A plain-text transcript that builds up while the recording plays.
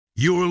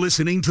You're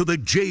listening to the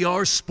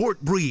JR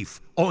Sport Brief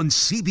on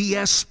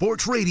CBS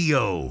Sports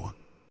Radio.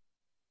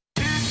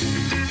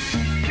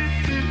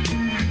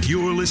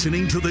 You're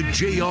listening to the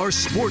JR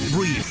Sport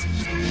Brief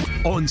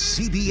on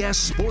CBS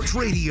Sports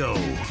Radio.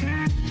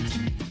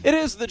 It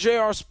is the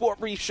JR Sport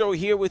Brief Show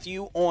here with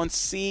you on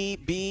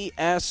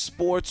CBS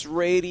Sports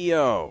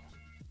Radio.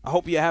 I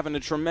hope you're having a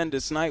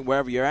tremendous night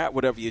wherever you're at,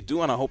 whatever you're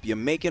doing. I hope you're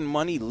making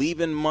money,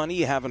 leaving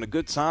money, having a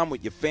good time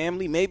with your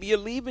family. Maybe you're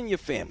leaving your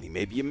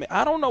family.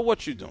 I don't know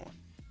what you're doing.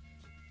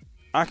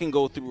 I can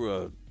go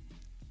through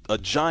a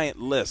giant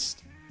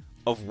list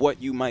of what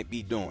you might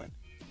be doing.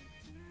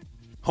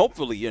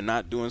 Hopefully you're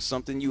not doing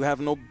something you have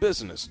no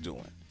business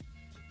doing.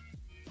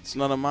 It's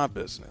none of my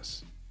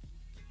business.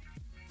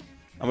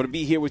 I'm going to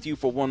be here with you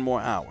for one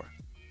more hour.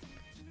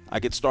 I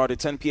get started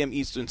 10 p.m.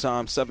 Eastern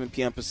Time, 7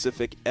 p.m.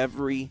 Pacific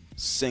every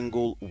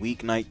single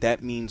weeknight.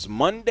 That means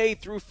Monday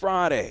through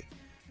Friday.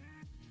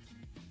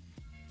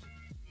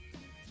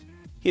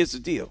 Here's the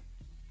deal.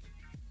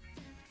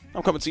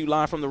 I'm coming to you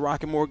live from the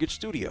Rocket Mortgage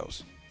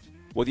Studios.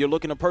 Whether you're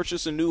looking to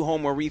purchase a new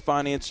home or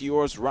refinance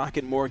yours,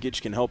 Rocket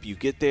Mortgage can help you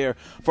get there.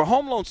 For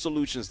home loan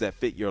solutions that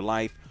fit your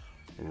life,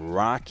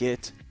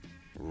 Rocket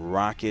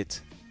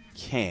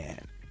can.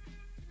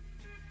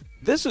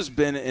 This has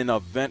been an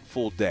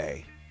eventful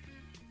day.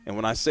 And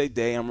when I say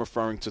day, I'm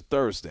referring to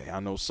Thursday. I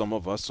know some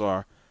of us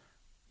are,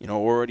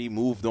 already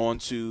moved on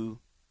to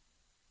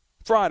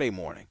Friday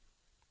morning.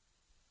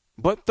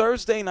 But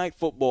Thursday night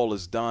football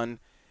is done.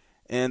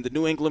 And the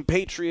New England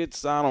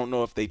Patriots, I don't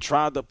know if they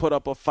tried to put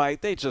up a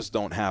fight. They just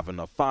don't have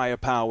enough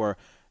firepower.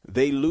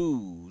 They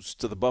lose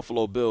to the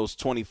Buffalo Bills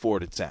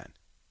 24-10.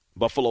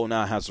 Buffalo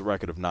now has a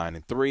record of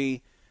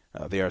 9-3.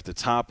 They're at the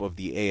top of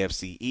the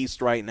AFC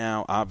East right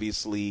now.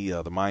 Obviously,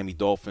 the Miami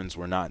Dolphins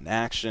were not in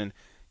action.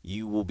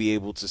 You will be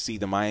able to see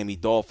the Miami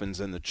Dolphins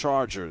and the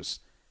Chargers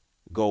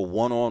go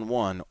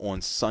one-on-one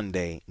on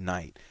Sunday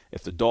night.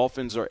 If the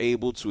Dolphins are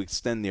able to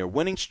extend their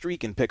winning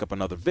streak and pick up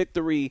another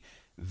victory,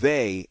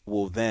 they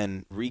will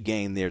then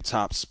regain their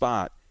top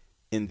spot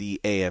in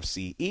the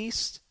AFC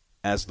East,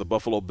 as the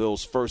Buffalo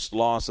Bills' first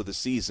loss of the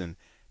season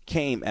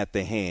came at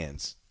the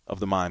hands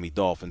of the Miami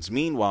Dolphins.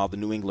 Meanwhile, the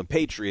New England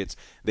Patriots,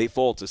 they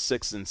fall to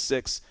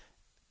 6-6.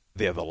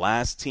 They're the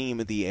last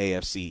team in the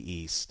AFC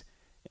East,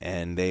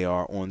 and they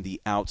are on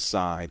the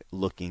outside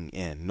looking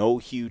in. No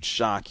huge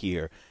shock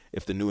here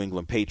if the New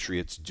England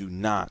Patriots do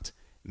not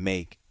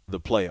make the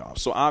playoffs.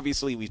 So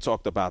obviously we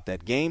talked about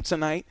that game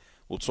tonight.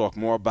 We'll talk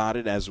more about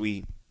it as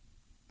we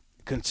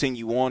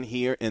continue on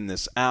here in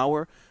this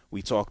hour.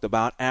 We talked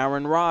about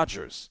Aaron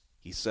Rodgers.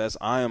 He says,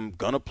 I am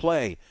going to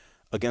play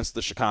against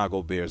the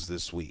Chicago Bears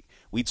this week.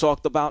 We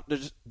talked about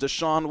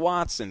Deshaun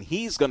Watson.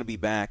 He's going to be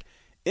back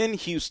in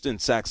Houston,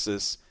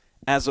 Texas,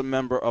 as a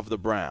member of the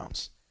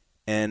Browns.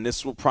 And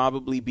this will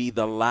probably be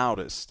the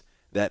loudest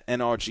that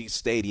NRG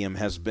Stadium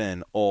has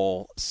been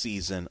all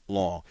season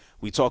long.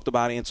 We talked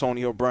about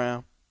Antonio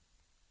Brown.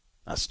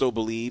 I still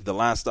believe, the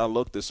last I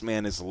looked, this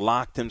man has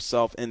locked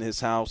himself in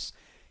his house.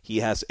 He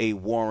has a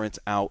warrant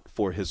out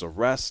for his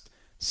arrest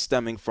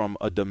stemming from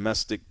a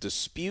domestic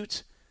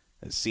dispute.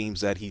 It seems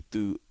that he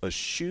threw a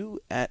shoe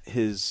at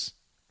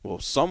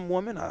some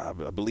woman, I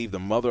believe the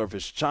mother of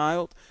his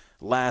child,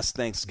 last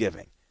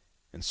Thanksgiving.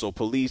 And so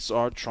police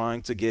are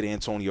trying to get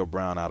Antonio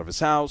Brown out of his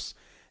house.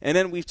 And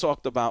then we've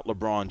talked about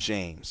LeBron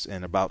James.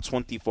 And about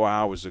 24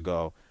 hours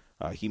ago,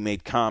 he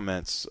made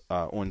comments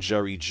on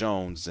Jerry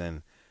Jones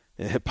and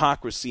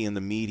hypocrisy in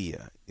the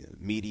media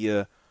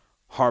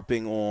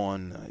harping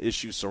on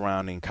issues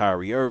surrounding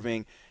Kyrie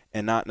Irving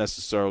and not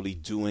necessarily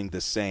doing the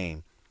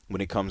same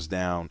when it comes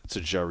down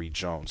to Jerry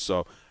Jones.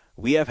 So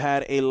we have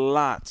had a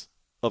lot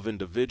of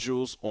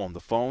individuals on the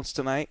phones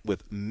tonight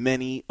with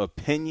many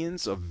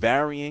opinions, of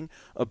varying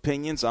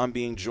opinions. I'm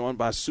being joined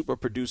by super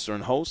producer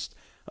and host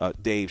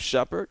Dave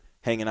Shepard,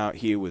 hanging out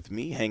here with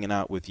me, hanging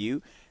out with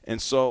you. And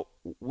so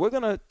we're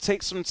going to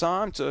take some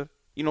time to,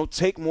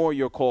 take more of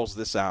your calls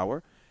this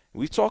hour.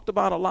 We've talked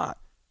about a lot.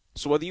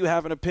 So whether you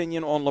have an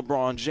opinion on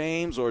LeBron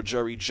James or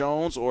Jerry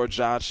Jones or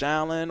Josh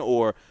Allen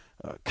or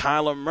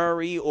Kyler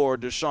Murray or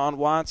Deshaun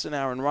Watson,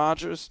 Aaron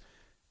Rodgers,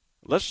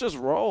 let's just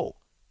roll.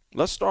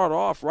 Let's start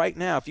off right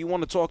now. If you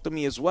want to talk to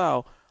me as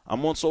well,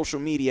 I'm on social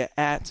media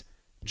at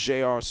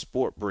JR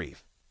Sport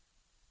Brief.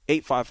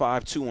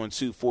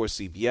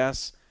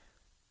 855-212-4CBS.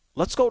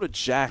 Let's go to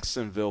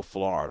Jacksonville,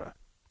 Florida,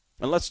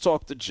 and let's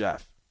talk to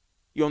Jeff.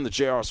 You're on the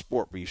JR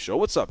Sport Brief Show.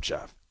 What's up,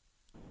 Jeff?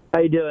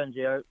 How you doing,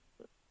 JR?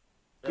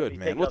 Good,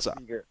 man. What's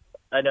up?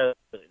 I know it's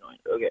really annoying.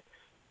 Okay.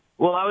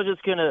 Well, I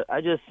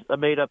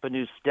made up a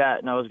new stat,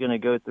 and I was going to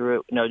go through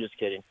it. No, just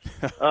kidding.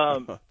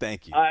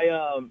 Thank you.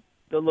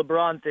 The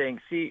LeBron thing.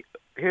 See,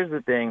 here's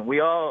the thing.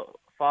 We all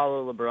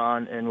follow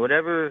LeBron, and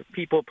whatever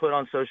people put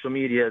on social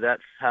media,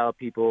 that's how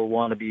people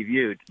want to be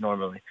viewed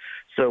normally.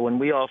 So when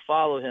we all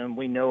follow him,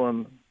 we know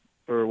him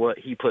for what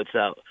he puts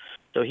out.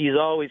 So he's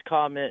always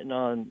commenting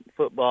on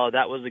football.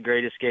 That was the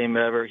greatest game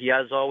ever. He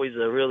has always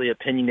a really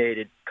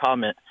opinionated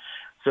comment.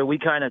 So we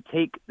kind of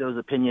take those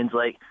opinions,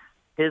 like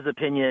his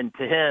opinion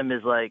to him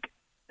is like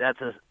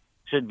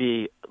should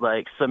be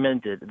like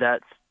cemented.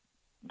 That's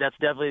That's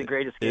definitely the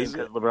greatest game Is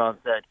because it? LeBron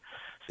said.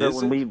 So Is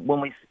when it?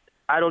 we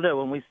I don't know,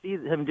 when we see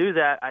him do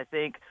that, I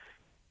think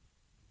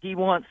he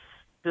wants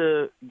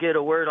to get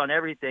a word on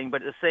everything,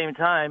 but at the same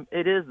time,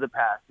 it is the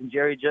past, and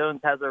Jerry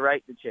Jones has a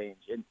right to change,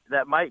 and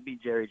that might be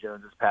Jerry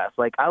Jones' past.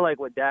 Like, I like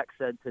what Dak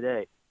said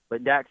today,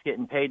 but Dak's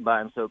getting paid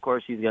by him, so of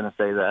course he's going to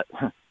say that.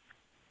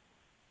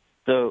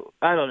 So,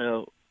 I don't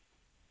know.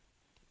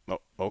 Oh,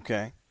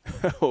 okay.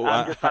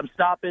 I'm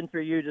stopping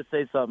for you to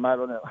say something. I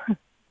don't know.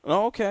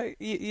 Okay.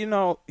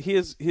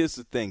 Here's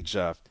the thing,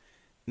 Jeff.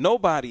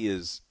 Nobody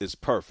is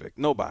perfect.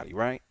 Nobody,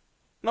 right?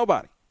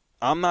 Nobody.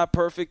 I'm not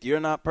perfect. You're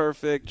not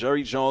perfect.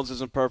 Jerry Jones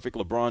isn't perfect.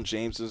 LeBron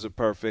James isn't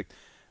perfect.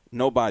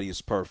 Nobody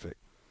is perfect.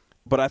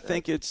 But I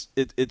think it's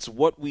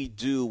what we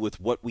do with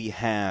what we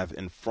have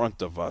in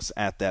front of us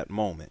at that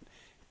moment.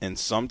 And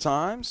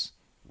sometimes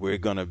we're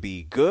going to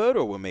be good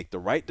or we'll make the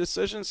right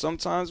decision.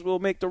 Sometimes we'll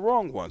make the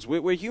wrong ones.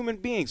 We're human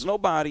beings.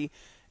 Nobody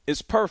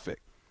is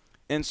perfect.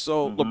 And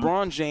so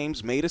LeBron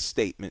James made a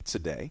statement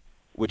today,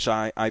 which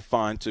I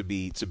find to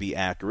be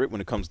accurate when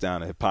it comes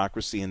down to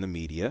hypocrisy in the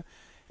media.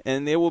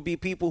 And there will be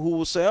people who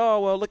will say, oh,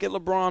 well, look at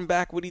LeBron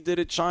back what he did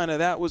at China.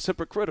 That was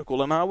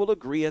hypocritical. And I will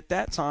agree at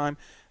that time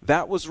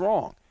that was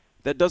wrong.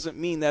 That doesn't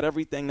mean that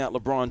everything that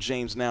LeBron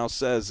James now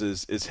says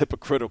is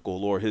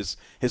hypocritical or his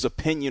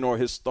opinion or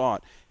his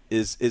thought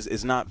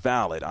is not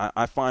valid.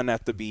 I find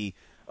that to be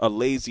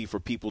lazy for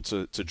people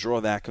to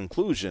draw that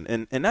conclusion.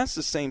 And that's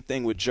the same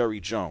thing with Jerry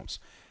Jones.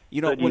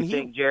 So do you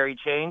think Jerry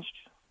changed?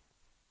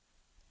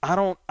 I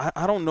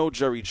don't know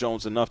Jerry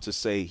Jones enough to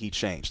say he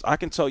changed. I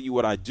can tell you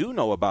what I do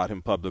know about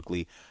him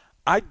publicly.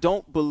 I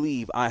don't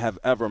believe I have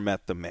ever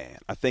met the man.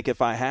 I think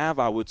if I have,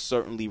 I would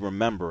certainly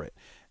remember it.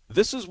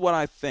 This is what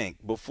I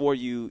think before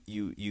you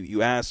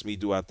ask me,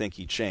 do I think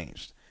he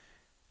changed?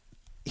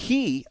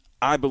 He,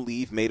 I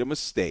believe, made a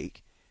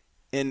mistake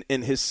in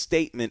his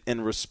statement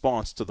in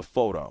response to the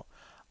photo.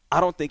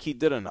 I don't think he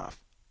did enough.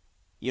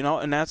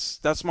 And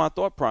that's my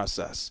thought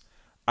process.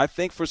 I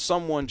think for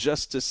someone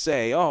just to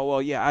say, oh,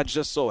 well, yeah, I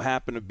just so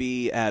happen to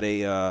be at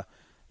a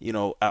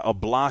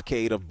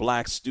blockade of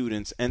black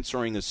students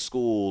entering a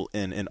school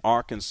in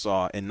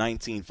Arkansas in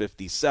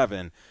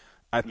 1957,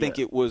 I think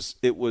it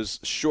was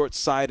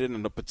short-sighted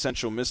and a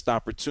potential missed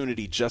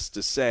opportunity just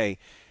to say,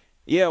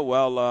 yeah,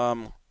 well,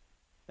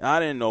 I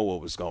didn't know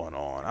what was going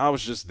on. I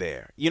was just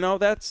there.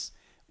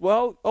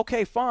 Well,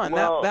 okay, fine.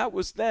 Well, that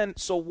was then.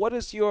 So what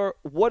is your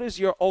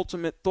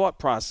ultimate thought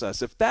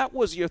process? If that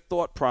was your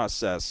thought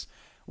process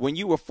when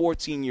you were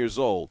 14 years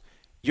old,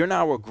 you're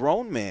now a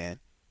grown man.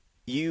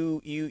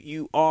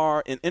 You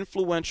are an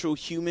influential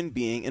human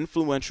being,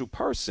 influential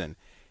person.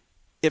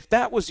 If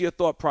that was your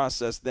thought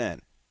process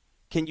then,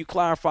 can you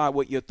clarify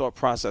what your thought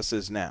process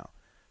is now?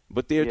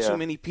 But there are too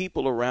many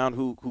people around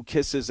who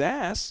kiss his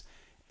ass,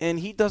 and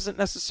he doesn't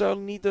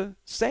necessarily need to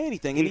say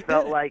anything. He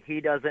felt like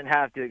he doesn't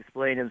have to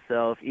explain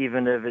himself,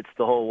 even if it's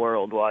the whole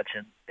world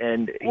watching.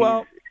 And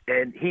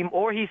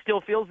he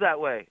still feels that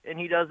way, and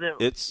he doesn't.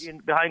 It's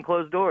behind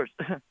closed doors.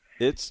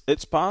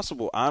 It's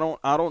possible. I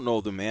don't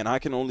know the man. I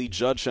can only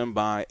judge him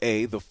by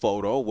the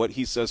photo, what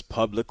he says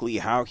publicly,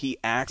 how he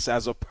acts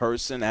as a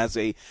person, as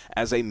a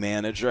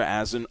manager,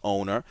 as an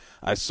owner.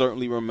 I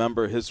certainly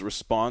remember his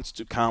response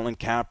to Colin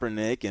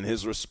Kaepernick and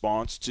his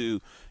response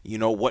to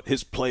what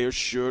his players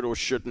should or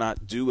should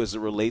not do as it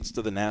relates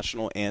to the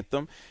national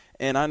anthem.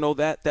 And I know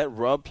that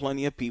rubbed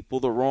plenty of people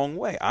the wrong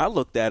way. I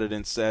looked at it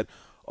and said,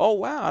 oh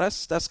wow,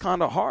 that's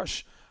kind of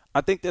harsh. I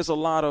think there's a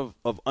lot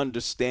of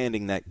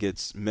understanding that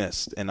gets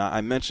missed. And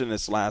I mentioned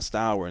this last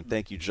hour, and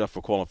thank you, Jeff,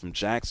 for calling from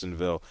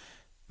Jacksonville.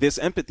 There's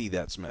empathy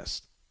that's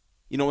missed.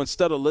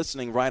 Instead of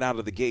listening right out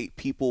of the gate,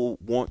 people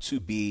want to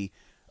be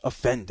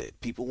offended.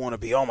 People want to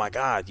be, oh, my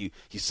God, you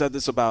said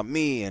this about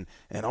me, and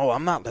oh,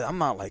 I'm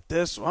not like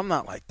this, or I'm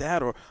not like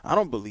that, or I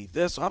don't believe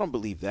this, or I don't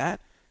believe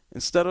that,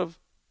 instead of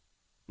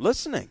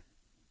listening.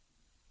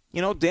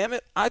 Damn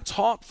it, I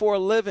talk for a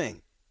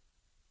living.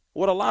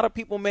 What a lot of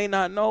people may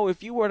not know,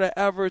 if you were to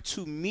ever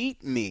to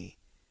meet me,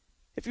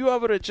 if you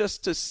ever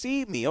to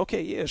see me,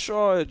 okay, yeah,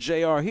 sure,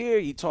 JR here,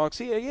 he talks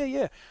here,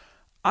 yeah.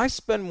 I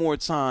spend more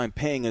time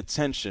paying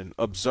attention,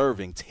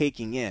 observing,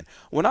 taking in.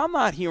 When I'm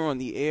not here on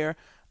the air,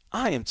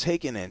 I am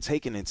taking in.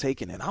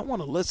 I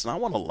want to listen. I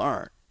want to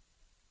learn.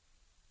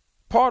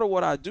 Part of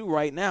what I do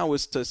right now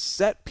is to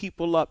set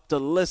people up to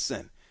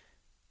listen.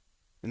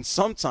 And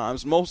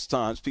sometimes, most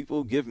times,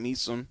 people give me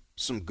some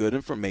good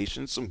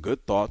information, some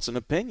good thoughts and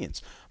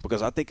opinions,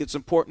 because I think it's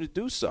important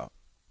to do so.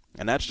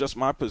 And that's just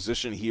my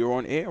position here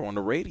on air, on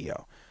the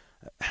radio.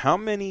 How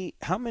many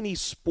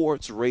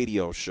sports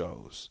radio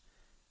shows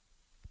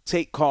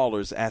take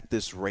callers at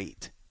this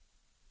rate?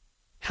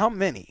 How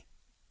many?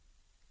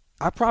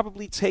 I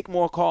probably take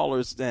more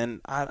callers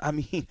than,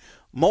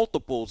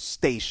 multiple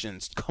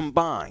stations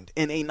combined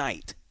in a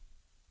night.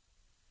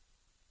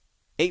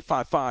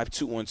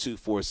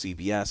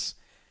 855-212-4CBS.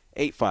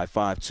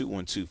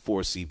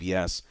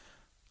 855-212-4CBS.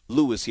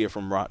 Lou is here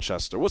from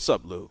Rochester. What's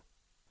up, Lou?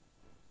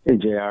 Hey,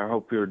 JR. I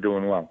hope you're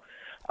doing well.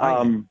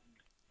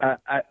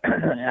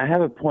 I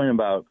have a point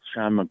about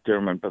Sean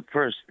McDermott, but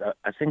first,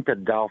 I think the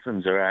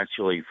Dolphins are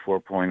actually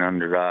 4-point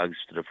underdogs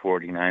to the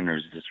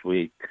 49ers this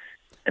week.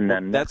 And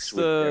then that's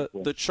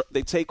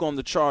they take on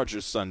the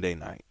Chargers Sunday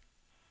night.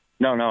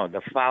 No,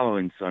 the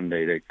following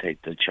Sunday they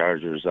take the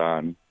Chargers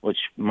on, which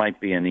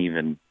might be an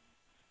even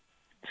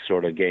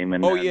sort of game.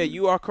 And yeah,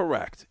 you are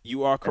correct.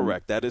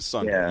 That is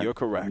Sunday. Yeah, you're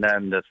correct. And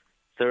then the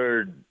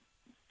third,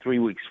 3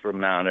 weeks from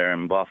now, they're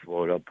in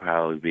Buffalo. They'll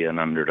probably be an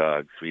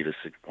underdog, 3 to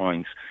 6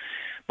 points.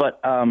 But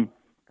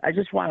I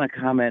just want to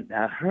comment.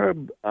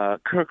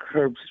 Kirk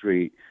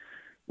Herbstreit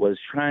was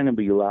trying to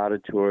be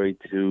laudatory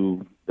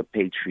to the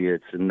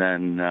Patriots, and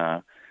then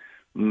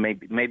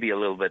maybe a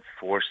little bit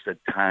forced at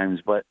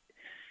times. But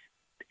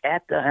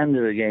at the end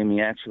of the game,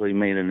 he actually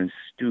made an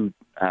astute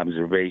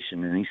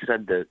observation, and he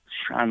said that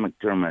Sean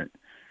McDermott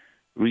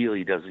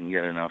really doesn't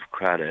get enough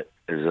credit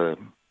as a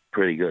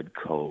pretty good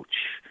coach,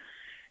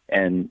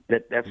 and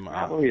that's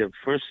probably the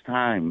first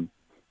time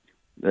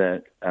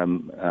that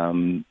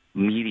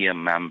media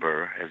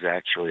member has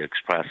actually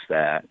expressed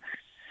that.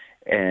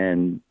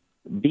 And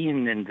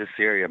being in this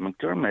area,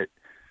 McDermott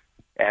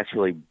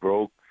actually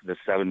broke the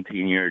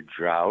 17-year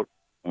drought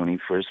when he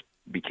first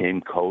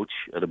became coach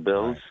of the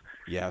Bills.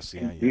 Right. Yes,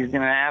 yeah. He's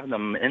going to have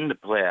them in the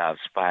playoffs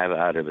 5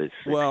 out of his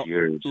 6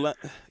 years.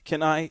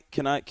 Can I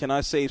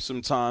save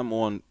some time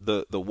on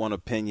the one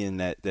opinion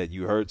that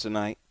you heard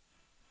tonight?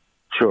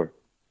 Sure.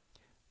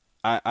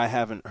 I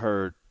haven't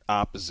heard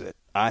opposite.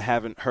 I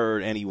haven't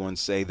heard anyone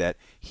say that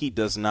he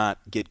does not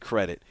get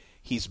credit.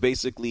 He's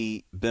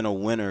basically been a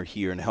winner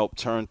here and helped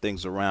turn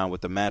things around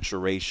with the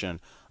maturation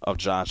of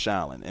Josh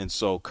Allen. And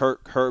so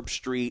Kirk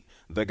Herbstreit,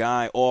 the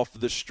guy off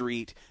the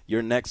street,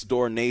 your next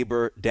door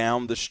neighbor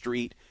down the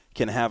street,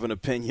 can have an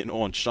opinion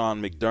on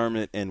Sean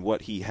McDermott and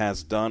what he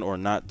has done or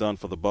not done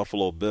for the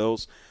Buffalo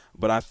Bills.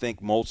 But I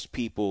think most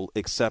people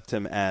accept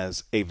him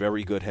as a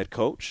very good head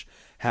coach,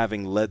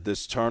 having led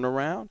this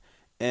turnaround.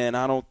 And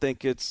I don't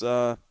think it's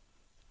oh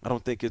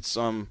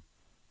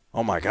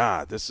my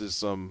God, this is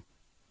some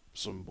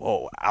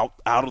out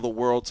of the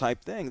world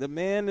type thing. The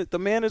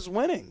man is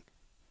winning.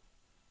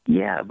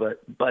 Yeah,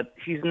 but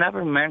he's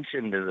never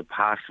mentioned as a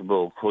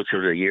possible Coach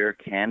of the Year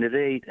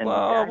candidate. And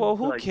well,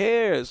 who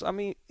cares? I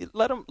mean,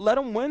 let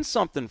him win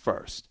something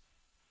first.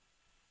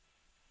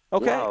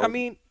 Okay, well, I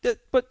mean,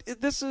 but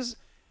this is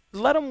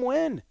let him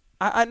win.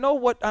 I know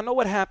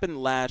what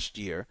happened last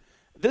year.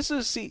 Here's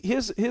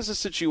a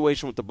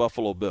situation with the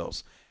Buffalo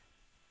Bills.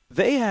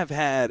 They have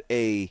had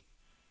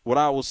what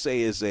I will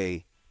say is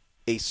a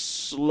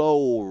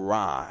slow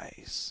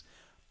rise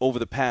over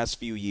the past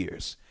few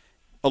years,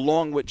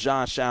 along with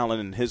Josh Allen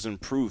and his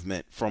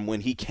improvement from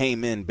when he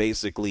came in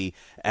basically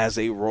as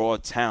a raw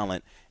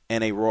talent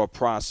and a raw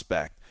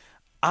prospect.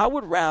 I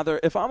would rather,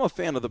 if I'm a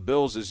fan of the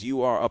Bills as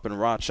you are up in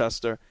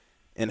Rochester,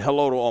 and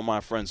hello to all my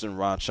friends in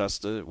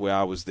Rochester where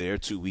I was there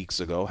 2 weeks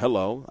ago.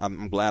 Hello.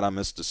 I'm glad I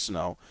missed the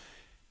snow.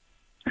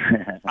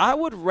 I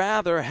would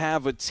rather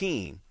have a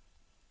team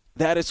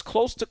that is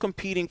close to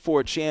competing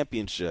for a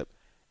championship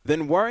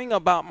than worrying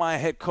about my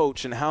head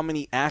coach and how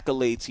many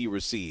accolades he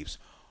receives.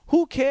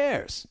 Who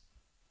cares?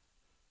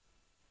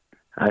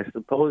 I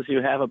suppose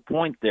you have a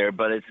point there,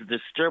 but it's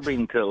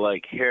disturbing to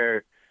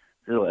hear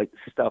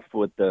stuff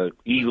with the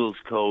Eagles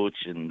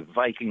coach and the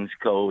Vikings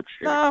coach.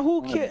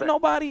 Who cares?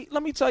 Nobody.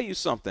 Let me tell you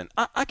something.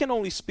 I can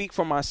only speak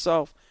for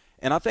myself,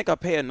 and I think I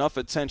pay enough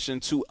attention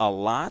to a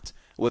lot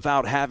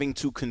without having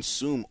to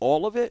consume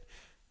all of it.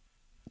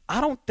 I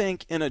don't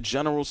think in a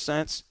general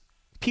sense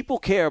people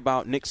care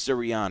about Nick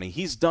Sirianni.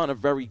 He's done a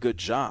very good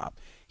job.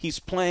 He's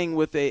playing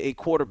with a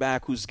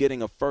quarterback who's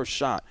getting a first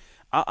shot.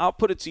 I'll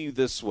put it to you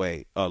this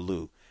way,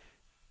 Lou.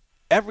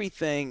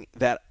 Everything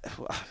that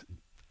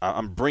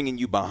I'm bringing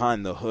you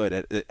behind the hood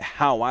at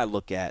how I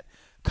look at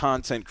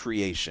content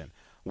creation,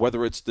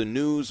 whether it's the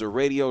news or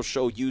radio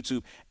show,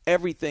 YouTube,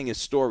 everything is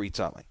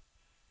storytelling.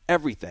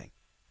 Everything.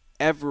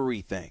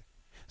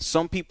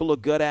 Some people are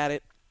good at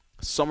it.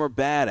 Some are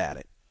bad at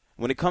it.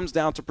 When it comes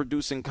down to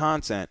producing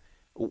content,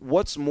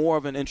 what's more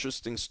of an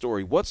interesting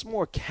story? What's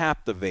more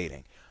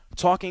captivating?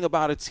 Talking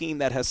about a team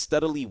that has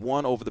steadily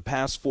won over the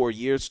past 4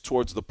 years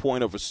towards the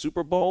point of a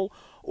Super Bowl,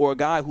 or a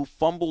guy who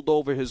fumbled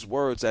over his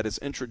words at his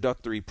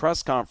introductory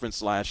press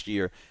conference last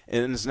year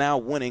and is now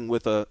winning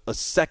with a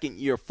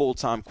second-year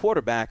full-time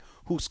quarterback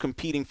who's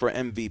competing for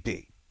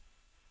MVP?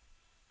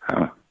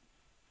 Huh.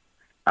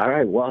 All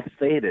right, well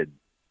stated.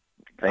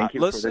 Thank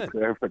you for the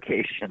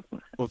clarification.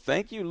 Well,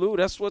 thank you, Lou.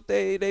 That's what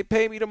they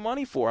pay me the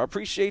money for. I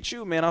appreciate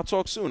you, man. I'll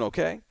talk soon,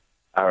 okay?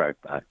 All right,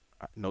 bye.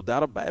 No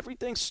doubt about it.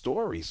 Everything's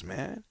stories,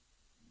 man.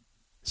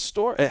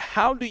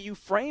 How do you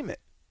frame it?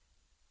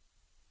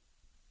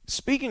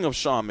 Speaking of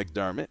Sean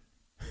McDermott,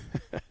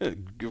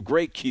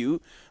 great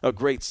cue, a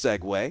great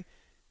segue.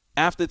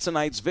 After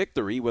tonight's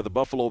victory, where the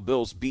Buffalo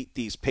Bills beat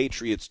these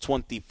Patriots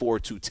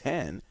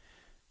 24-10,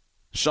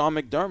 Sean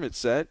McDermott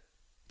said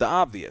the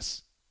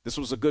obvious. This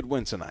was a good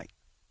win tonight.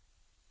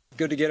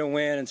 Good to get a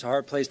win. It's a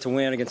hard place to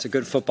win against a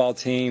good football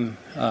team,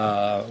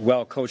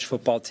 well-coached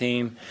football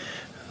team.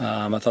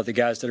 I thought the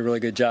guys did a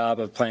really good job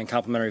of playing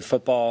complementary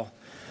football.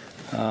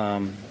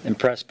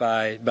 Impressed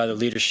by the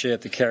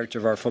leadership, the character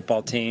of our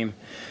football team,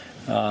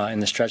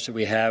 and the stretch that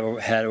we have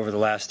had over the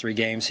last 3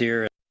 games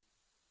here.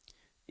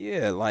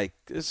 Yeah, like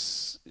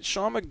this,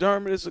 Sean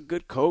McDermott is a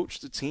good coach.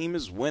 The team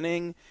is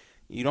winning.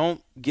 You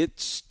don't get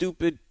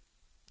stupid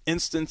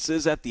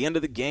instances at the end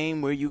of the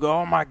game where you go,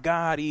 oh my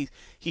God,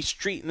 he's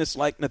treating us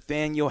like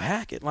Nathaniel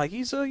Hackett. Like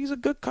he's a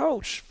good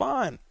coach.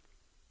 Fine.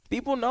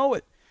 People know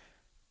it.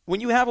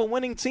 When you have a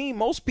winning team,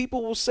 most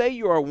people will say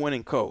you're a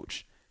winning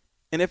coach.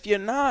 And if you're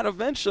not,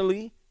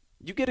 eventually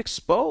you get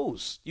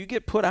exposed. You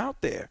get put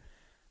out there.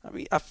 I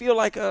mean, I feel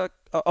like a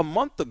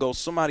month ago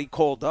somebody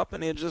called up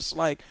and they're just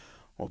like,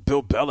 well,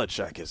 Bill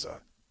Belichick is a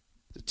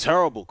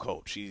terrible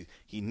coach.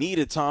 He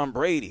needed Tom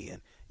Brady.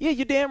 And yeah,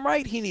 you're damn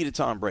right he needed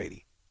Tom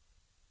Brady.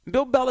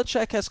 Bill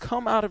Belichick has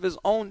come out of his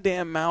own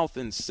damn mouth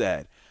and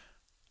said,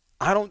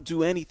 I don't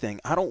do anything,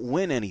 I don't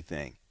win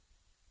anything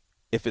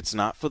if it's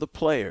not for the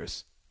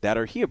players that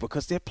are here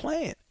because they're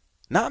playing.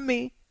 Not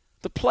me,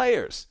 the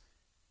players.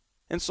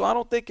 And so I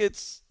don't think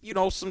it's,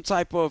 some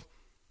type of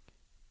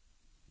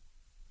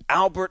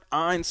Albert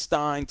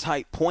Einstein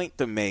type point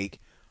to make.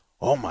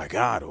 Oh my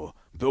God, well,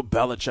 Bill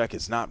Belichick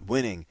is not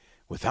winning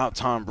without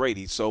Tom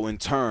Brady. So in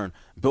turn,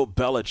 Bill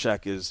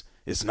Belichick is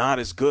not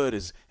as good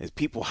as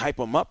people hype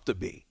him up to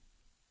be.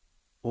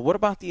 Well, what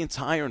about the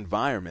entire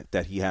environment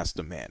that he has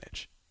to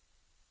manage?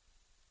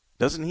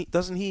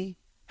 Doesn't he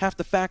have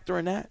to factor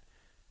in that?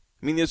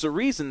 I mean, there's a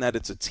reason that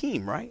it's a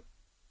team, right?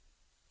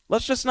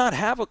 Let's just not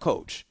have a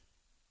coach.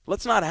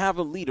 Let's not have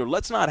a leader.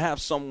 Let's not have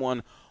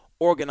someone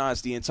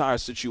organize the entire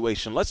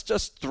situation. Let's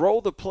just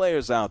throw the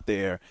players out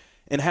there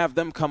and have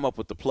them come up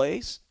with the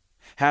plays,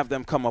 have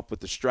them come up with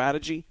the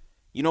strategy.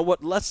 You know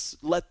what? Let's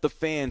let the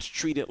fans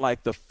treat it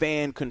like the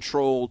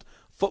fan-controlled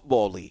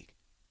football league.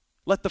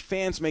 Let the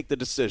fans make the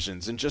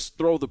decisions and just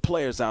throw the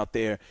players out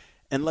there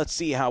and let's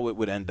see how it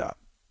would end up.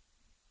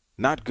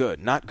 Not good.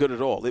 Not good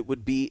at all. It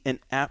would be an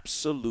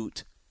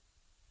absolute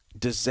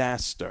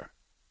disaster.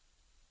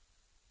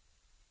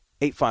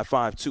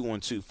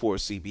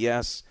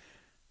 855-212-4CBS.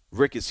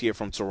 Rick is here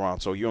from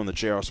Toronto. You're on the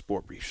JR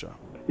Sport Brief Show.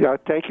 Yeah,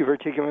 thank you for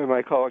taking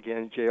my call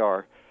again, JR.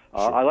 Sure.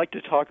 I'd like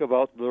to talk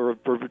about the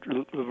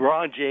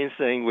LeBron James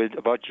thing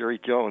about Jerry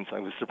Jones. I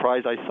was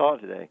surprised I saw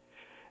it today.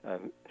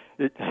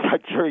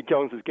 Jerry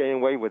Jones is getting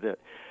away with it.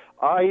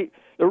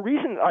 The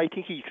reason I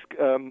think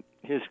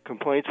his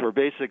complaints were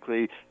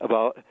basically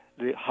about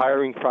the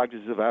hiring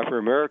practices of African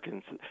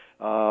Americans.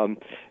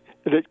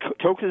 The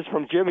tokens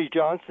from Jimmy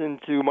Johnson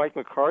to Mike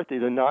McCarthy,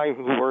 the 9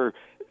 who were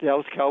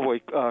Dallas Cowboy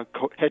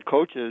head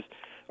coaches,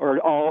 are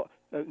all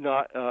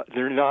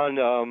they're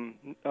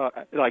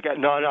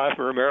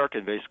non-African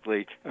American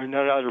basically, or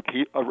none other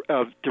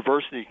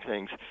diversity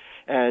things.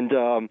 And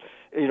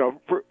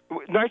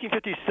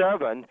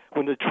 1957,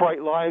 when the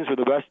Detroit Lions were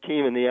the best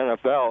team in the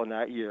NFL in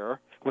that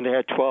year, when they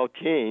had 12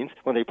 teams,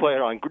 when they played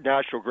on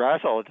natural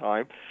grass all the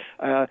time,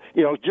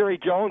 Jerry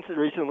Jones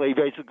recently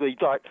basically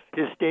thought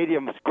his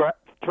stadium's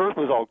turf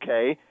was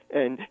okay,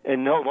 and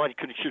no one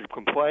should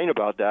complain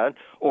about that,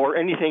 or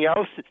anything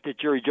else that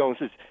Jerry Jones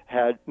has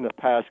had in the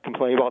past,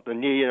 complain about the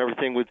knee and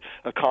everything with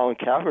Colin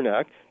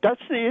Kaepernick.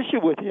 That's the issue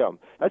with him.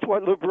 That's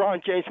what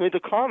LeBron James made the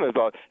comment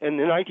about. And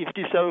in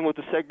 1957, with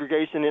the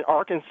segregation in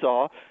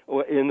Arkansas,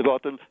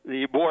 about the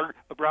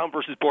Brown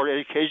versus Board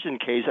Education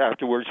case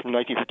afterwards from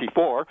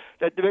 1954,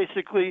 that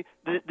basically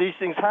these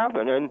things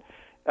happen. And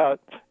the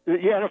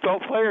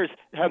NFL players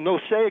have no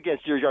say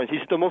against Jerry Jones.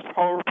 He's the most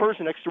powerful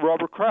person next to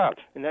Robert Kraft,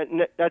 and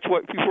that's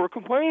what people are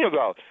complaining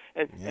about.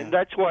 And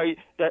that's why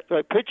that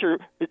picture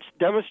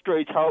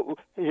demonstrates how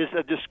his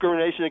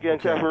discrimination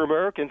against African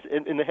Americans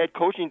in the head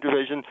coaching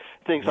division,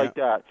 things like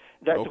that.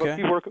 That's what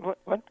people are complaining.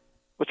 What?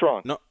 What's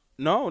wrong?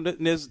 No,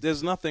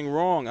 there's nothing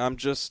wrong. I'm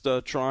just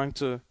trying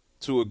to.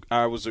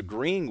 I was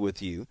agreeing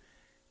with you,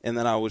 and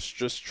then I was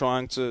just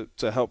trying to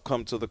help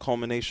come to the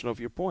culmination of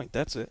your point.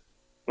 That's it.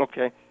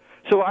 Okay.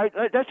 So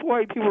that's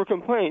why people are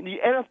complaining. The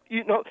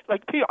NFL,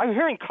 I'm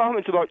hearing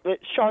comments about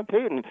Sean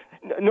Payton.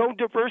 No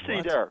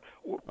diversity there.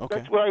 Okay.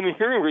 That's what I've been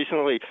hearing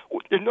recently.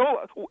 There's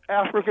no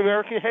African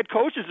American head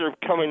coaches that are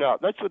coming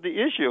up. That's what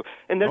the issue,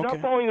 and they're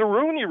not following the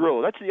Rooney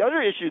Rule. That's the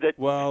other issue that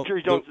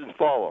Jerry Jones doesn't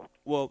follow.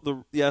 Well,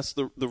 the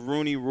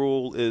Rooney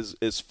Rule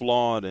is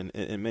flawed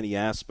in many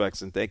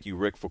aspects. And thank you,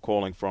 Rick, for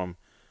calling from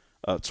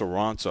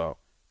Toronto.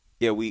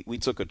 Yeah, we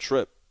took a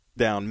trip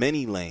down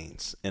many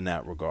lanes in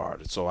that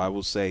regard. So I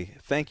will say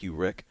thank you,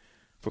 Rick,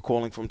 for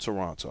calling from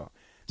Toronto.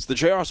 It's the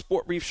JR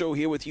Sport Brief Show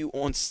here with you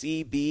on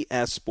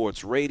CBS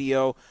Sports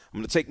Radio. I'm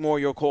going to take more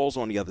of your calls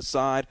on the other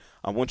side.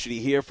 I want you to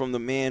hear from the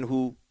man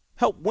who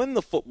helped win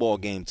the football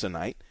game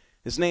tonight.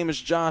 His name is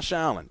Josh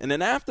Allen. And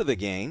then after the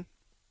game,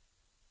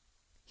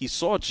 he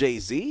saw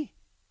Jay-Z.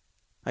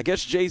 I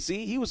guess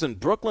Jay-Z, he was in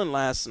Brooklyn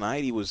last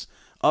night. He was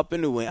up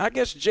in New England. I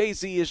guess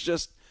Jay-Z is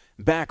just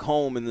back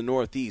home in the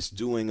Northeast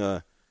doing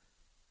a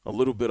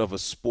little bit of a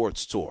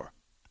sports tour,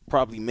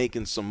 probably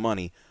making some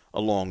money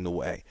along the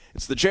way.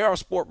 It's the JR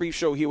Sport Brief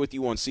Show here with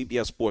you on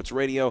CBS Sports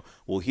Radio.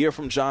 We'll hear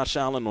from Josh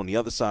Allen on the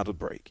other side of the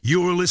break.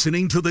 You're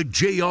listening to the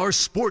JR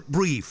Sport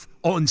Brief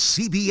on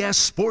CBS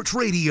Sports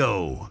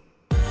Radio.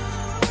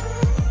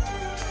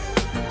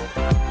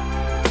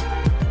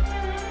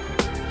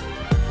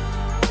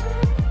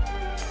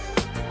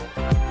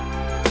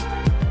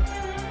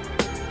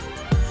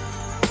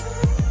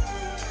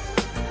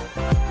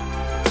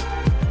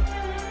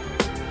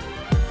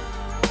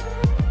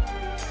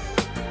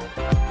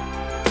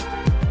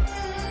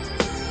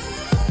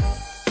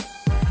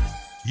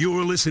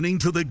 You're listening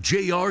to the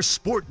JR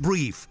Sport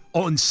Brief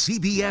on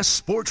CBS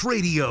Sports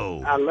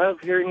Radio. I love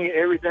hearing you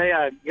every day.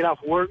 I get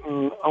off work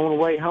and on the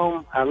way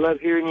home, I love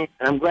hearing you.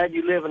 I'm glad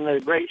you live in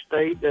the great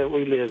state that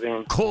we live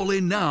in. Call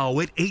in now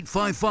at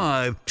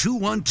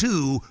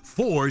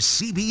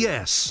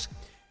 855-212-4CBS.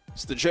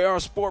 It's the JR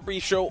Sport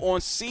Brief Show on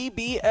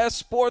CBS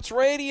Sports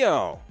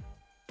Radio.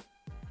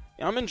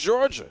 I'm in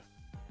Georgia.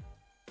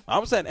 I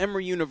was at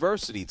Emory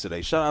University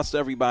today. Shout outs to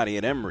everybody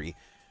at Emory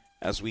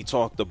as we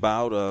talked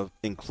about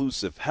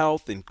inclusive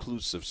health,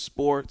 inclusive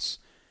sports.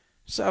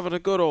 Just having a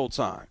good old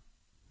time.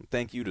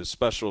 Thank you to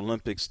Special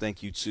Olympics.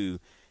 Thank you to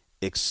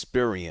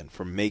Experian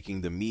for making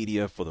the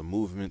media for the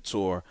movement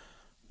tour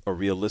a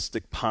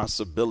realistic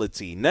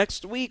possibility.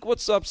 Next week,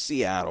 what's up,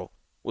 Seattle?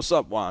 What's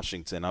up,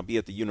 Washington? I'll be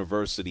at the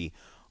University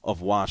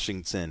of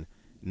Washington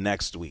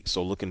next week.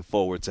 So looking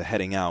forward to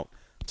heading out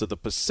to the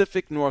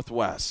Pacific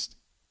Northwest.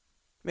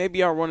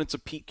 Maybe I'll run into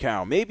Pete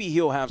Carroll. Maybe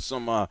he'll have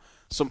some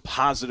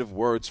positive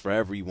words for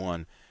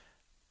everyone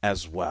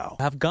as well.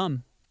 Have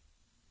gum.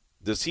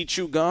 Does he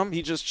chew gum?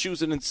 He just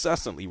chews it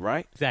incessantly,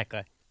 right?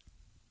 Exactly.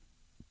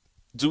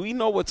 Do we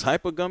know what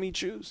type of gum he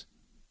chews?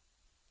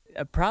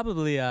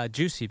 Probably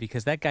juicy,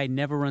 because that guy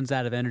never runs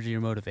out of energy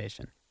or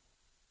motivation.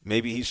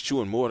 Maybe he's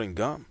chewing more than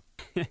gum.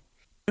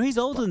 He's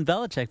older than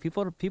Belichick.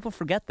 People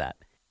forget that.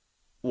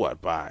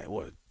 What, by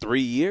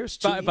 3 years?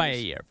 2 years? By a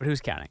year, but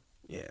who's counting?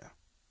 Yeah.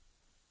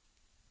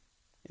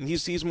 And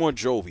he's more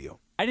jovial.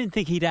 I didn't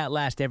think he'd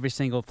outlast every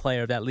single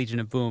player of that Legion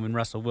of Boom and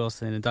Russell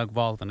Wilson and Doug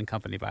Baldwin and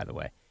company, by the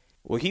way.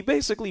 Well, he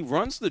basically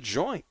runs the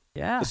joint.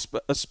 Yeah.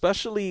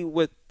 Especially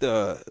with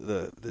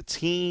the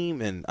team,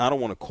 and I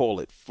don't want to call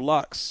it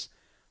flux.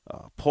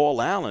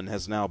 Paul Allen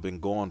has now been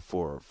gone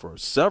for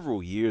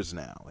several years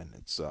now,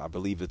 and I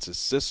believe it's his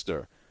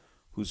sister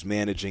who's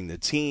managing the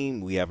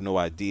team. We have no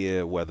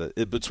idea whether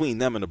between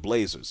them and the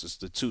Blazers, it's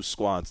the two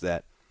squads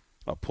that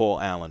Paul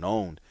Allen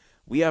owned.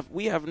 We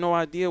have no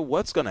idea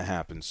what's going to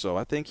happen. So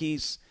I think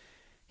he's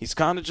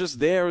kind of just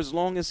there as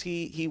long as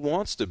he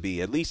wants to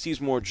be. At least he's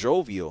more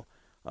jovial.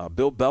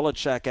 Bill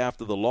Belichick,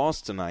 after the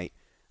loss tonight,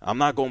 I'm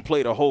not going to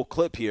play the whole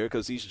clip here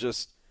because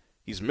he's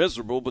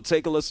miserable, but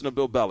take a listen to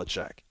Bill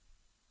Belichick.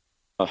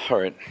 All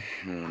right.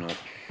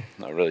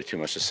 Not really too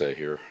much to say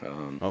here.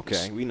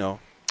 Okay, we know.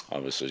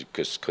 Obviously,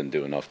 just couldn't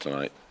do enough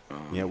tonight.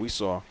 Yeah, we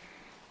saw.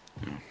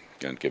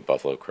 Again, give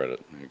Buffalo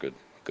credit. They're a good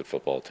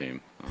football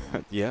team.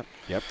 Yep,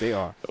 they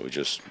are. But we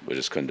just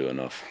couldn't do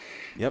enough.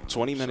 Yep,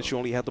 20 minutes you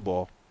only had the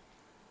ball.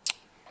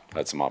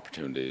 Had some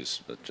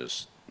opportunities, but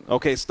just.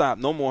 Okay, stop.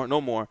 No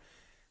more.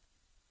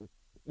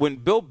 When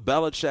Bill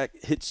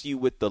Belichick hits you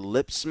with the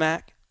lip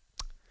smack,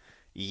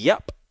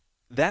 yep,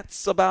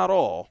 that's about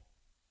all.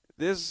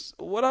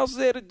 What else is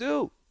there to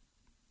do?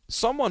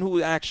 Someone who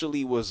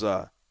actually was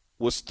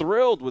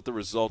thrilled with the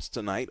results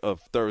tonight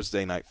of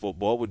Thursday Night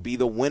Football would be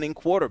the winning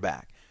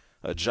quarterback,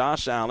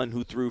 Josh Allen,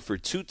 who threw for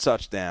 2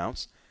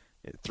 touchdowns.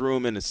 It threw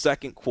him in the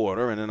second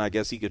quarter, and then I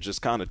guess he could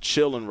just kind of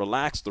chill and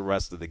relax the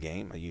rest of the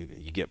game. You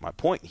get my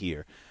point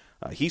here.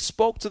 He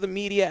spoke to the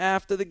media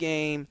after the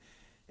game,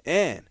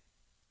 and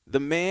the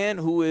man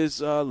who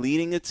is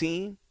leading a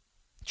team,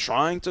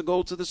 trying to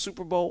go to the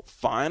Super Bowl,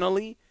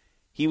 finally,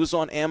 he was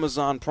on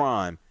Amazon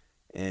Prime,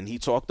 and he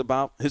talked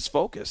about his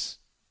focus.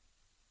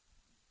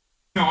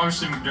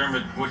 Obviously,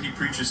 McDermott, what he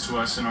preaches to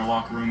us in our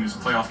locker room is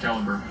playoff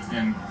caliber,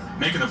 and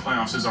making the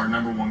playoffs is our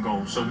number one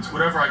goal. So it's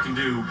whatever I can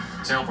do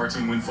to help our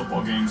team win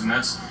football games, and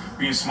that's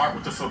being smart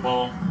with the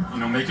football,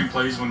 making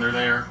plays when they're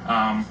there.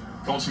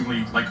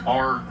 Ultimately, like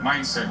our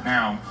mindset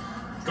now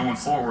going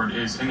forward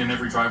is ending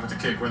every drive with a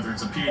kick, whether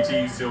it's a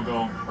PAT, field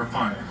goal, or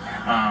punt.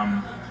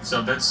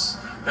 So that's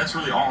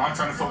really all I'm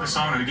trying to focus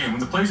on. And again, when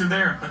the plays are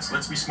there,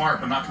 let's be smart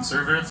but not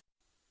conservative.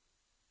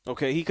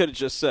 Okay, he could have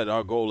just said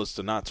our goal is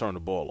to not turn the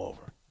ball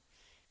over.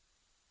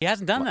 He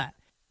hasn't done that.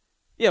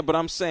 Yeah, but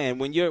I'm saying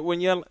when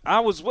you're I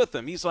was with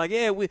him. He's like,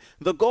 yeah,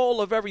 the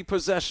goal of every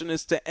possession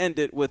is to end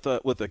it with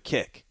a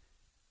kick,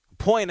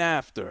 point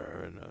after,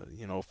 and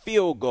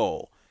field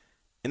goal,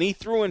 and he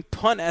threw in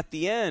punt at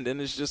the end, and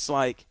it's just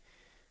like,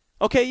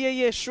 okay,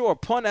 yeah, sure,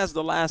 punt as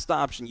the last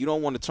option. You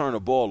don't want to turn the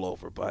ball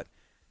over, but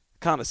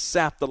kind of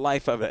sapped the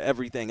life out of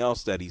everything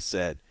else that he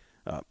said.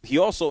 He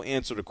also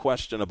answered a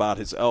question about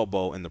his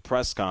elbow in the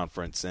press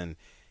conference, and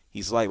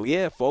he's like,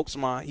 yeah, folks,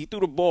 he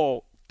threw the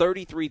ball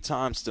 33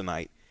 times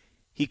tonight.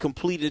 He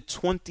completed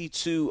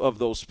 22 of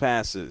those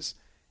passes,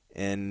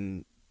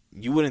 and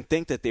you wouldn't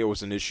think that there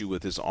was an issue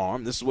with his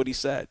arm. This is what he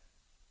said.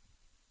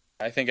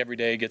 I think every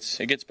day it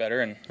gets better,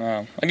 and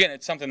again,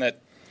 it's something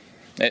that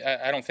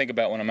I don't think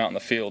about when I'm out in the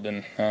field,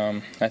 and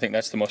I think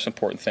that's the most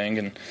important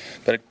thing.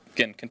 But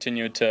again,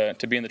 continue to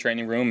be in the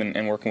training room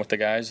and working with the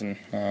guys, and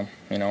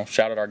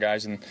shout out our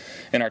guys in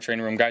our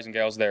training room, guys and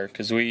gals there,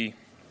 because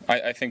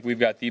I think we've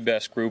got the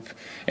best group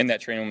in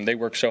that training room. They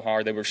work so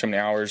hard, they work so many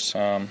hours.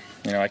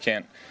 I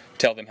can't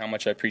tell them how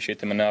much I appreciate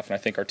them enough, and I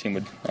think our team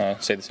would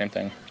say the same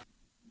thing.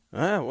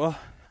 Well,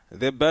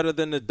 they're better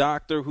than the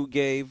doctor who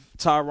gave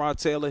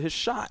Tyrod Taylor his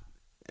shot,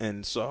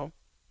 and so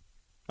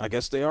I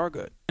guess they are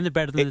good. And they're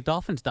better than the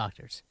Dolphins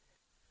doctors.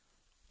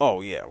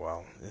 Oh, yeah,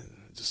 well,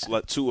 Just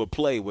let Tua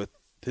play with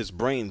his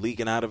brain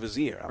leaking out of his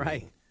ear. I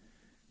mean,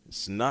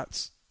 it's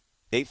nuts.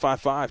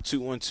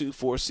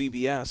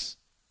 855-212-4CBS.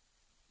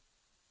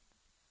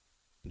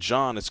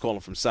 John is calling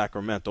from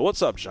Sacramento.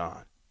 What's up,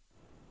 John?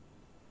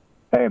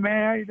 Hey,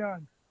 man, how you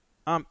doing?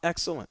 I'm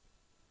excellent.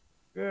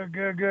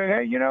 Good.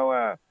 Hey,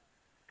 a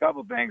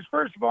couple things.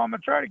 First of all, I'm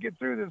going to try to get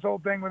through this whole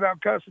thing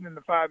without cussing in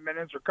the 5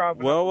 minutes or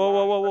coughing.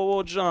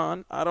 Whoa,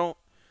 John. I don't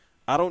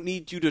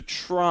need you to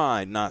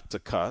try not to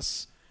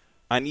cuss.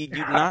 I need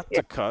you not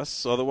to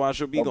cuss, otherwise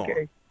you'll be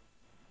gone.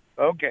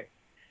 Okay.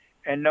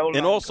 And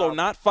also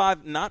not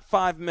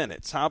 5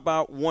 minutes. How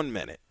about 1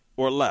 minute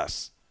or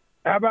less?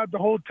 How about the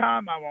whole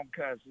time I won't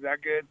cuss? Is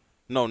that good?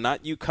 No,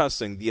 not you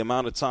cussing. The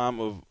amount of time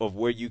of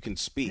where you can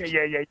speak.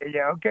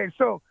 Yeah. Okay,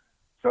 so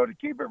to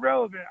keep it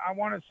relevant, I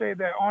want to say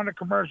that on the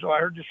commercial, I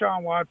heard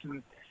Deshaun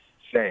Watson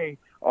say,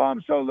 "Oh,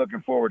 I'm so looking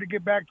forward to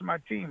get back to my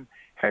team."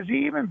 Has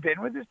he even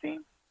been with his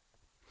team?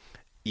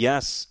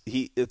 Yes,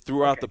 he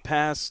throughout the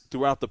past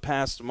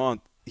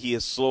month, he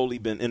has slowly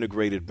been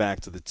integrated back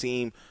to the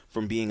team,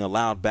 from being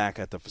allowed back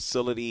at the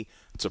facility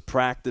to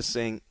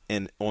practicing,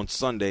 and on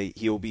Sunday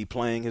he'll be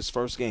playing his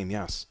first game.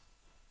 Yes,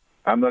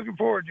 I'm looking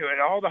forward to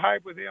it. All the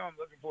hype with him, I'm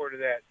looking forward to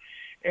that.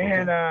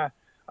 And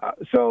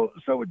so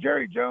with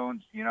Jerry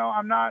Jones,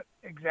 I'm not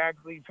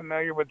exactly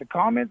familiar with the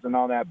comments and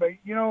all that, but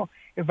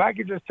if I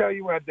could just tell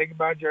you what I think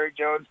about Jerry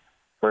Jones.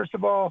 First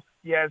of all,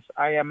 yes,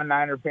 I am a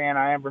Niner fan.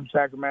 I am from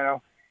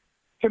Sacramento.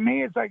 To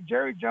me, it's like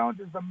Jerry Jones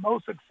is the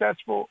most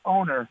successful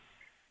owner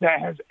that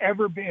has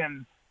ever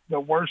been the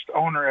worst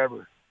owner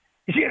ever.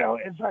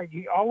 It's like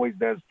he always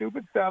does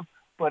stupid stuff,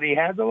 but he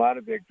has a lot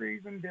of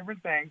victories and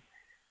different things.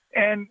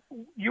 And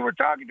you were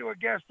talking to a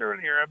guest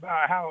earlier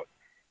about how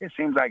it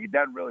seems like it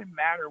doesn't really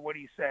matter what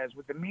he says.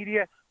 With the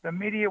media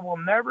will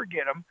never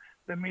get him.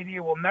 The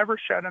media will never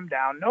shut him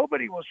down.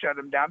 Nobody will shut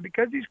him down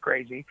because he's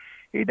crazy.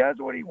 He does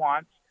what he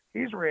wants.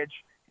 He's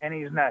rich, and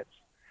he's nuts.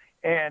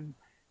 And,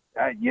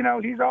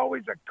 he's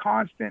always a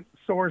constant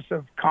source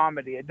of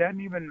comedy. It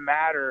doesn't even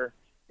matter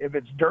if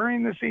it's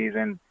during the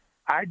season.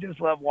 I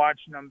just love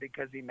watching him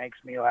because he makes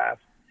me laugh.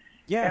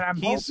 Yeah, and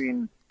I'm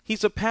hoping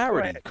he's a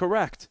parody.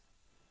 Correct.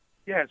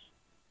 Yes,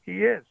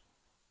 he is.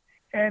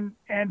 And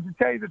to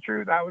tell you the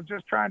truth, I was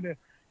just trying to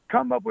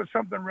come up with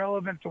something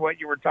relevant to what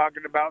you were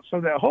talking about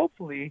so that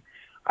hopefully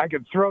I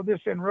could throw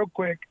this in real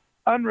quick,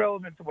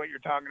 unrelevant to what you're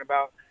talking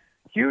about.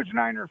 Huge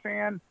Niner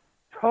fan,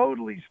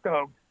 totally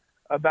stoked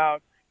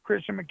about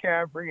Christian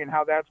McCaffrey and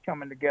how that's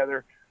coming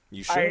together.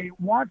 You should. I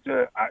want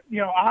to,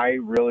 I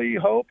really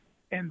hope,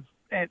 and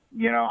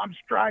I'm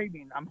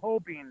striving, I'm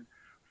hoping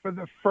for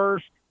the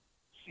first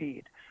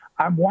seed.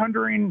 I'm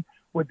wondering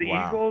with the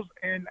Eagles,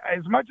 and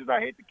as much as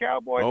I hate the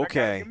Cowboys, I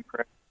gotta give them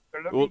credit.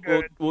 They're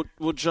looking good.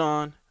 Well,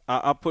 John,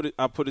 I'll put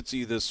it to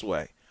you this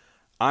way.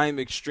 I am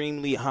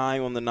extremely high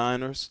on the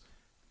Niners.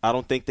 I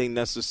don't think they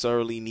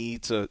necessarily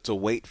need to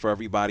wait for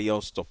everybody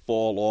else to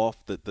fall off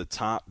the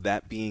top,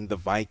 that being the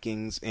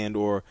Vikings and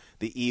or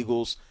the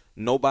Eagles.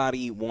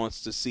 Nobody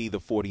wants to see the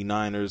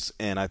 49ers,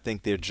 and I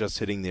think they're just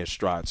hitting their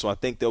stride. So I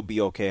think they'll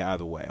be okay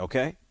either way,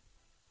 okay?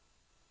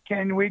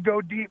 Can we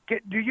go deep?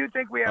 Do you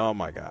think we have Oh,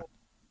 my God.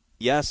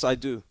 Yes, I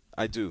do.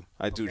 I do,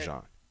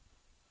 John.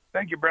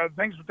 Thank you, brother.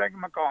 Thanks for taking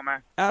my call,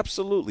 man.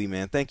 Absolutely,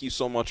 man. Thank you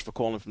so much for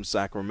calling from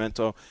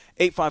Sacramento.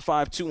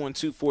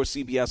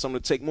 855-212-4CBS. I'm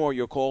going to take more of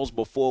your calls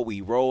before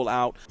we roll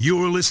out.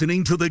 You're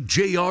listening to the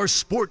JR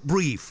Sport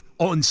Brief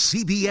on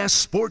CBS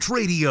Sports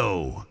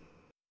Radio.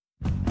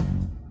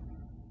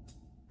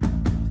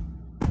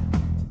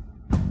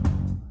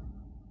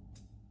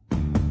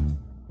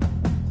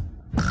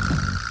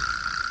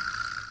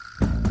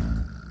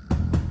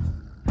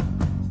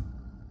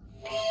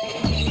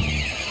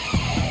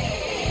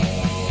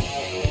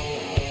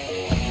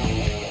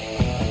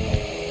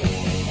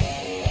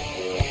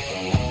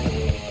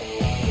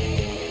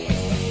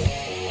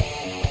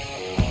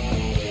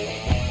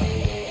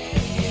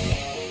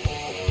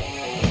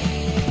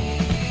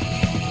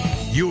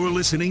 You're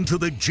listening to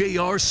the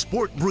JR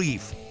Sport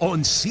Brief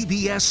on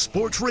CBS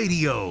Sports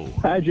Radio.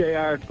 Hi,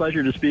 JR. It's a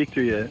pleasure to speak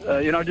to you.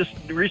 Just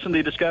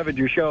recently discovered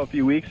your show a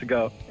few weeks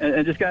ago,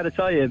 and just got to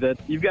tell you that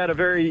you've got a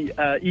very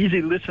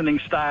easy listening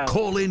style.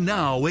 Call in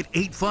now at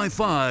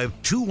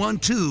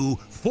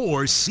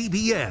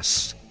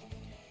 855-212-4CBS.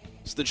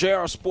 It's the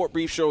JR Sport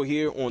Brief Show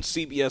here on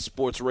CBS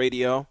Sports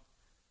Radio.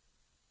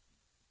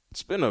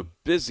 It's been a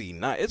busy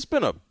night. It's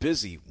been a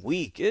busy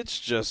week. It's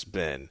just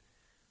been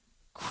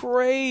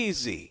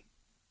crazy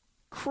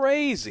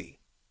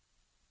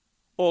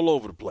all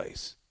over the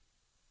place.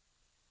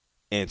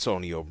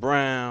 Antonio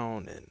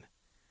Brown and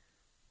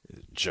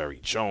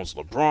Jerry Jones,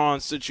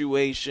 LeBron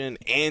situation.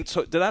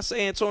 Did I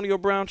say Antonio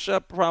Brown?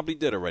 Shep probably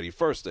did already.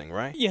 First thing,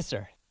 right? Yes,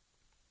 sir.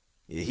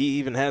 Yeah, he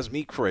even has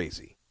me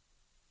crazy.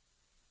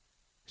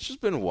 It's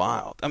just been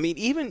wild. I mean,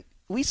 even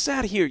we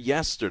sat here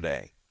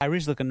yesterday.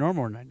 Kyrie's looking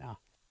normal right now.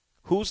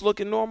 Who's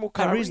looking normal?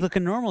 Kyrie's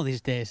looking normal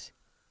these days.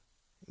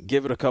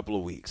 Give it a couple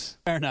of weeks.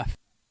 Fair enough.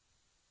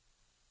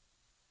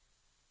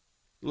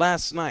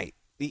 Last night,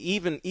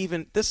 even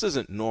this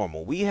isn't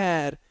normal. We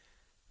had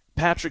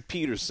Patrick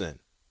Peterson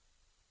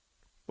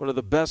one of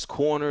the best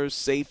corners,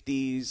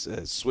 safeties,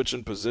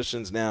 switching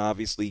positions now,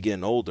 obviously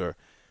getting older,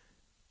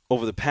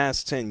 over the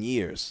past 10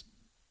 years.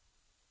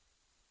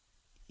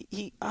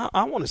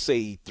 I want to say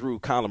he threw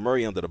Kyler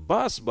Murray under the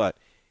bus, but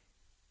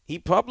he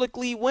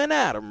publicly went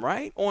at him,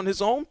 right? On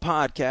his own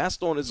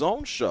podcast, on his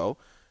own show.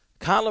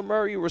 Kyler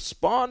Murray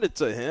responded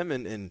to him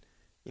and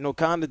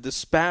kind of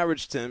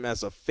disparaged him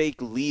as a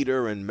fake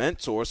leader and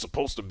mentor,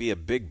 supposed to be a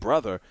big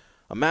brother.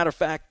 A matter of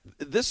fact,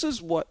 this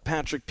is what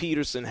Patrick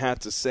Peterson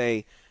had to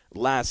say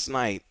last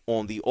night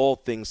on the All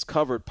Things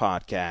Covered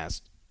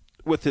podcast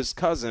with his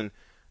cousin,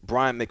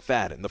 Brian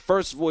McFadden. The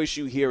first voice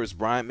you hear is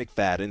Brian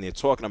McFadden. They're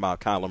talking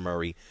about Kyler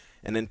Murray,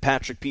 and then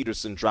Patrick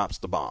Peterson drops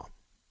the bomb.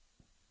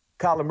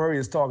 Kyler Murray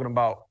is talking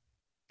about,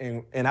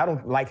 and I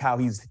don't like how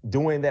he's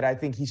doing that. I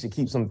think he should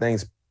keep some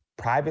things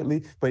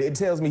privately, but it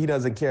tells me he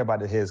doesn't care about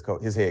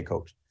his head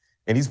coach.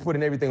 And he's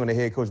putting everything on the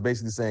head coach,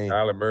 basically saying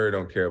Kyler Murray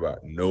don't care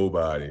about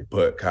nobody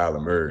but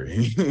Kyler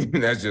Murray.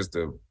 That's just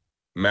a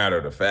matter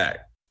of the fact.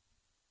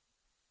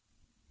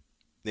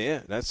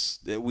 Yeah,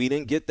 we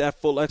didn't get that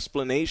full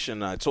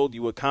explanation. I told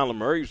you what Kyler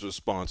Murray's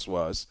response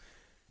was.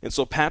 And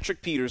so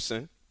Patrick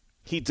Peterson,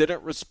 he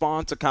didn't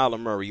respond to Kyler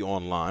Murray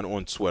online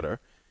on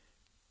Twitter.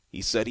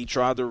 He said he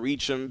tried to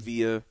reach him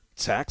via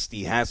text.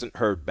 He hasn't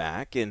heard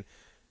back. And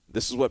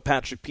this is what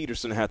Patrick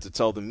Peterson had to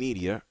tell the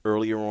media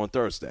earlier on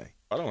Thursday.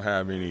 I don't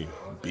have any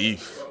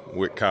beef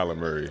with Kyler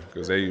Murray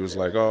because they was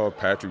like, oh,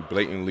 Patrick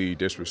blatantly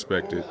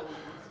disrespected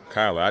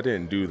Kyler. I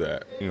didn't do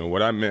that.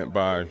 What I meant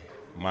by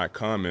my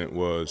comment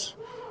was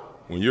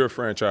when you're a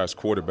franchise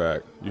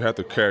quarterback, you have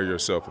to carry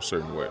yourself a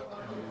certain way.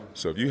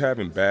 So if you're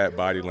having bad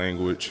body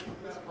language,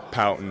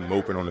 pouting,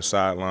 moping on the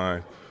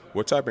sideline,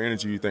 what type of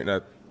energy do you think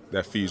that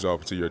feeds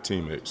off to your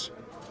teammates?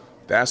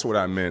 That's what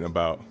I meant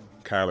about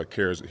Kyler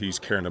cares. He's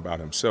caring about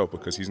himself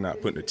because he's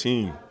not putting the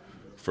team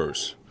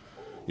first.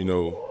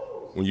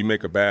 When you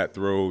make a bad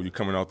throw, you're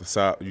coming off to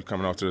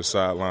the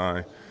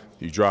sideline,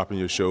 you're dropping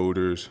your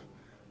shoulders.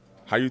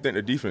 How do you think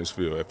the defense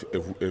feel?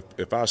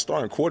 If our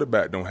starting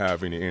quarterback don't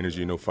have any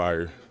energy, no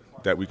fire,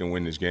 that we can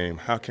win this game,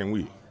 how can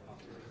we?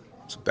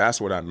 So that's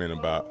what I meant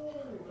about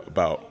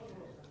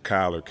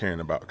Kyler caring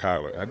about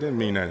Kyler. I didn't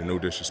mean that in no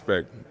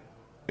disrespect,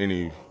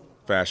 any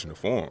fashion or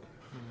form.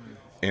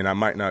 And I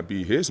might not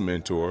be his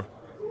mentor,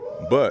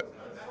 but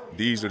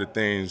these are the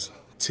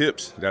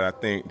tips that I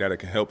think that it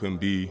can help him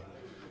be,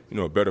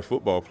 a better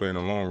football player in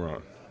the long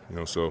run.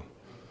 So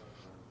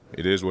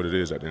it is what it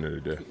is at the end of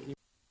the day.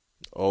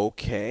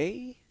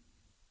 Okay.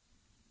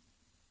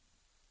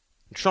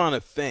 I'm trying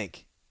to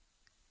think.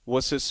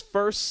 Was his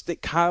first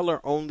stick Kyler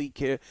only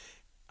care?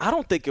 I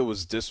don't think it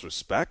was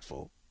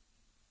disrespectful.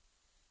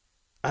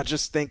 I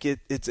just think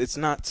it's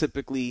not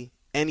typically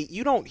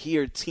you don't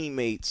hear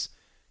teammates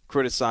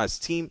criticize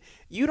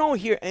you don't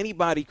hear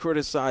anybody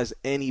criticize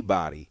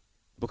anybody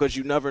because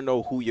you never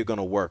know who you're going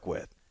to work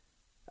with.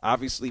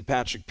 Obviously,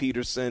 Patrick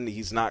Peterson,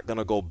 he's not going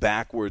to go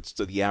backwards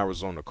to the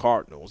Arizona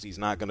Cardinals. He's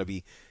not going to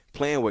be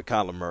playing with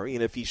Kyler Murray,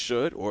 and if he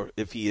should or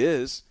if he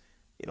is,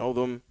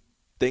 them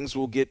things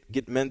will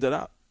get mended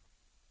up.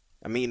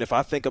 I mean, if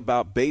I think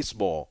about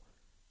baseball,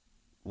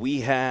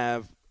 we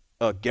have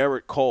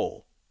Garrett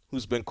Cole,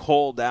 who's been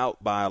called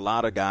out by a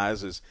lot of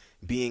guys as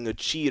being a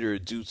cheater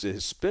due to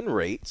his spin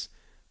rates.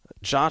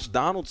 Josh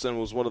Donaldson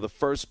was one of the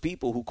first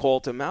people who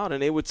called him out,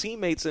 and they were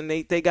teammates, and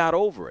they got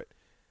over it.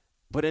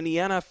 But in the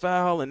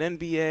NFL and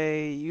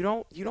NBA, you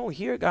don't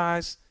hear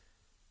guys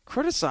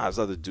criticize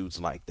other dudes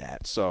like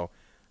that. So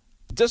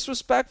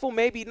disrespectful,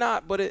 maybe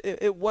not, but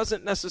it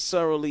wasn't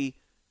necessarily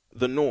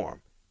the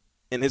norm.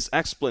 And his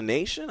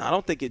explanation, I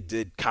don't think it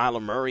did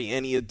Kyler Murray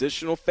any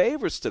additional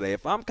favors today.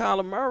 If I'm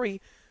Kyler Murray,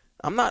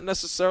 I'm not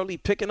necessarily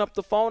picking up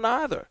the phone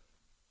either.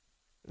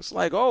 It's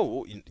like,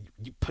 oh,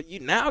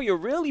 now you're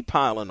really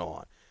piling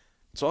on.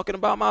 Talking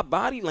about my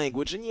body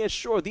language. And, yeah,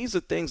 sure, these are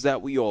things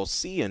that we all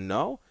see and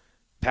know.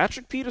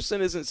 Patrick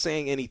Peterson isn't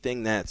saying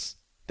anything that's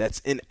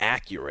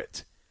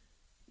inaccurate.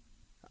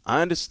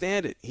 I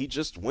understand it. He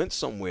just went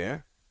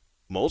somewhere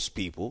most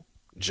people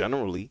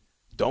generally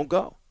don't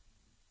go.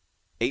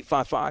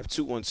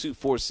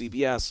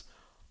 855-212-4CBS.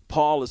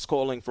 Paul is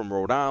calling from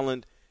Rhode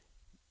Island.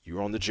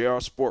 You're on the JR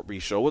Sport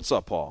Brief Show. What's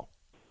up, Paul?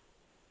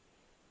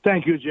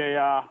 Thank you,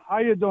 JR. How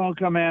you doing,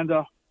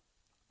 Commander?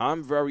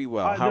 I'm very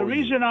well. The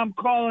reason I'm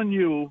calling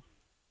you,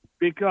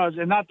 because,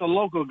 and not the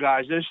local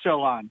guys, they're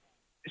still on,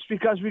 it's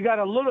because we got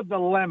a little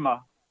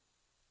dilemma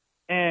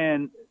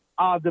in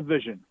our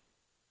division.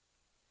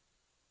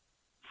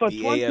 For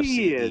the 20 AFC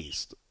years.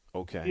 East.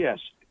 Okay. Yes.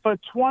 For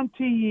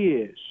 20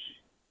 years,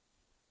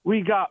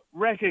 we got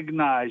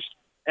recognized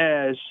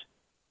as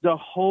the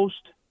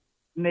host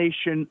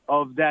nation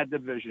of that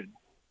division.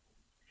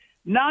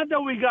 Now that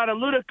we got a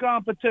little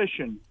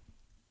competition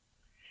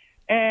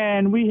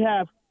and we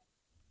have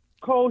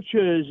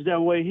coaches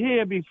that were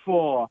here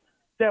before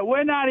that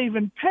we're not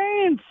even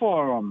paying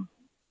for them.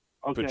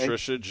 Okay.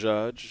 Patricia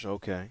Judge,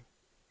 okay.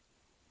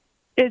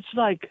 It's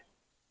like,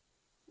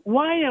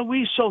 why are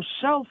we so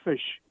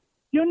selfish?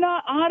 You're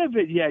not out of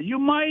it yet. You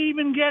might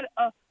even get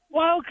a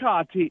wild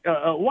card team,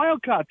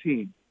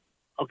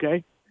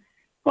 okay?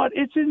 But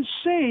it's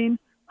insane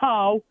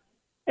how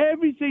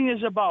everything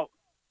is about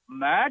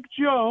Mac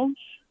Jones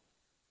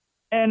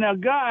and a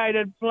guy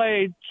that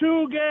played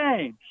 2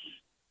 games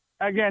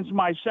against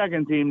my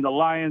second team, the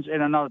Lions,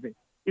 and another team.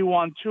 He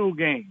won 2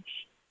 games.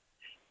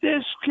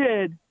 This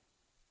kid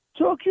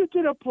took you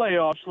to the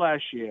playoffs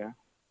last year,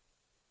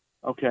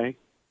 okay,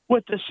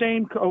 with the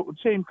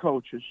same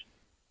coaches.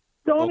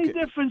 The only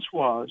difference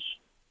was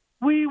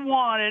we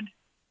wanted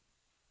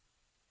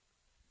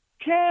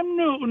Cam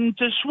Newton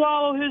to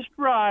swallow his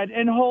pride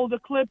and hold the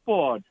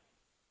clipboard.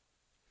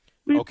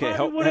 We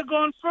probably would have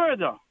gone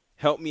further.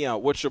 Help me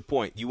out. What's your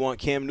point? You want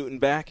Cam Newton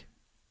back?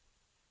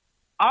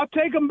 I'll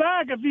take him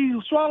back if he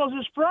swallows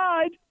his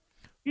pride.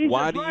 He's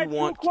a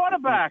drive-through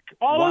quarterback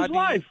all his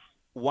life.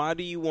 Why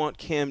do you want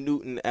Cam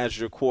Newton as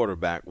your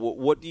quarterback?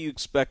 What do you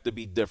expect to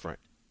be different?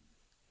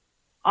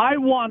 I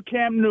want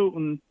Cam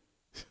Newton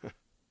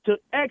to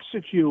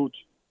execute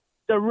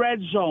the red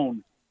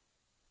zone.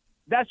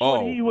 That's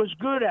what he was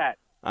good at.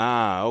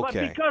 Ah,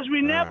 okay. But because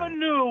we never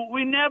knew,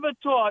 we never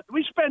thought,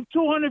 we spent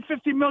 $250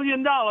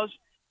 million,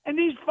 and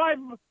these 5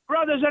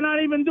 brothers are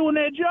not even doing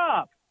their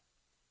job.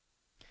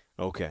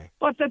 Okay.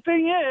 But the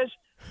thing is,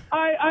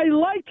 I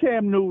like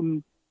Cam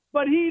Newton,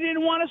 but he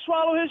didn't want to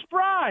swallow his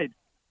pride.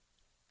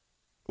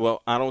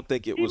 Well, I don't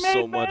think it was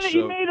so much.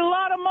 He made a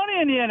lot of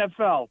money in the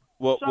NFL.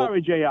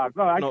 Sorry, JR.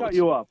 I cut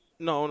you off.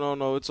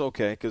 No, it's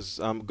okay because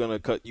I'm going to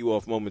cut you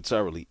off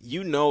momentarily.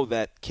 You know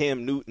that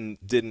Cam Newton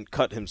didn't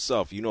cut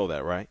himself. You know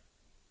that, right?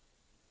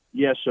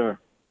 Yes, sir.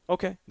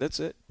 Okay, that's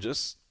it.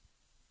 Just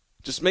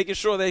making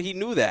sure that he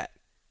knew that.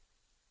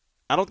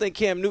 I don't think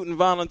Cam Newton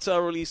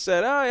voluntarily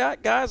said, "Oh, yeah,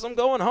 guys, I'm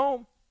going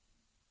home."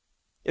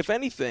 If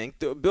anything,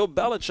 Bill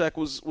Belichick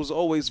was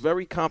always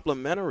very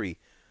complimentary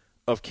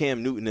of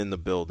Cam Newton in the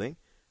building,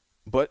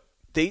 but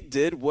they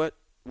did what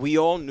we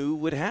all knew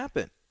would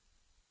happen.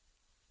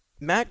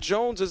 Mac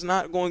Jones is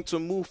not going to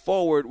move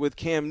forward with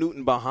Cam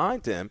Newton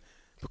behind him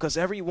because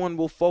everyone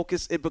will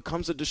focus. It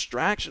becomes a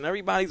distraction.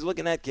 Everybody's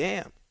looking at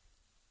Cam.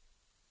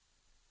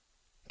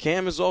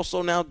 Cam is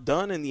also now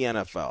done in the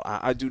NFL.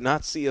 I do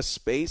not see a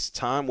space,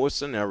 time, or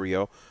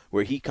scenario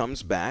where he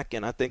comes back,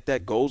 and I think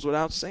that goes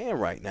without saying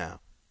right now.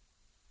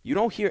 You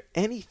don't hear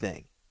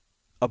anything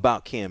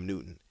about Cam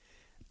Newton.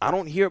 I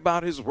don't hear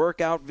about his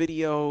workout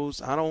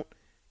videos. I don't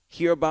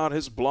hear about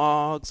his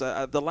blogs.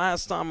 The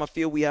last time I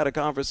feel we had a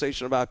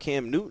conversation about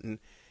Cam Newton,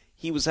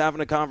 he was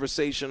having a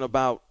conversation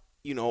about,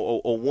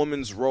 a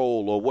woman's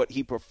role or what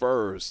he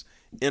prefers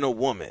in a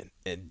woman.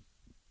 And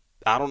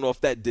I don't know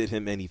if that did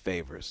him any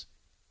favors.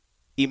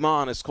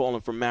 Iman is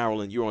calling from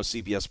Maryland. You're on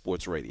CBS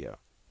Sports Radio.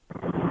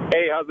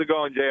 Hey, how's it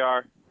going,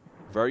 JR?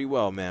 Very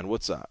well, man.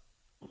 What's up?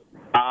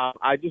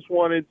 I just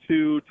wanted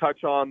to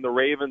touch on the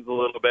Ravens a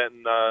little bit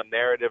and the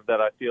narrative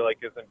that I feel like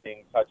isn't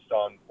being touched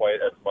on quite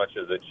as much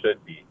as it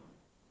should be.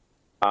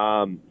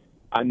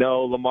 I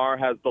know Lamar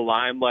has the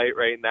limelight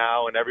right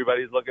now, and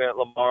everybody's looking at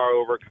Lamar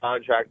over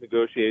contract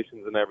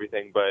negotiations and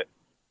everything, but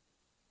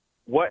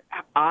what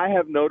I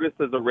have noticed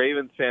as a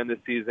Ravens fan this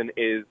season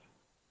is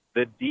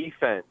the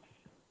defense.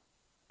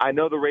 I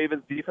know the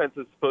Ravens defense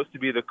is supposed to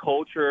be the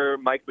culture.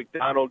 Mike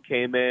McDonald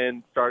came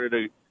in,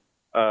 started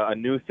a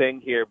new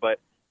thing here, but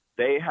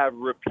they have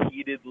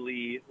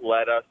repeatedly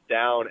let us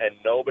down, and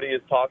nobody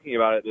is talking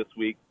about it this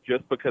week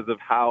just because of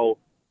how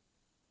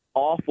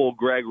awful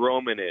Greg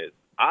Roman is.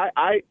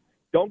 I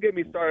don't get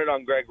me started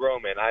on Greg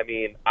Roman. I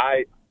mean,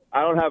 I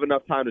don't have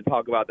enough time to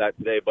talk about that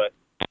today, but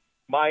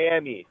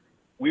Miami,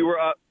 we were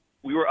up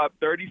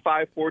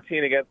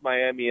 35-14 against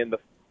Miami in the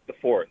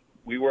fourth.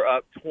 We were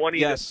up 20-3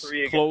 against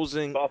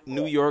closing Buffalo.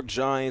 New York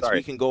Giants. Sorry.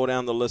 We can go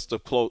down the list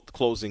of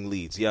closing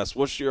leads. Yes.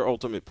 What's your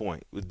ultimate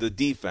point with the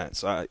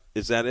defense?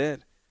 Is that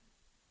it?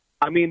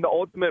 I mean, the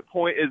ultimate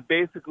point is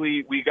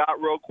basically we got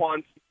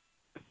Roquan.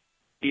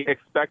 He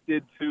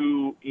expected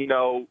to,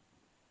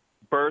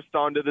 burst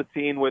onto the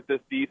scene with this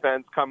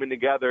defense coming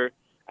together.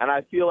 And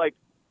I feel like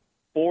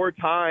 4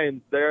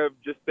 times there have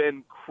just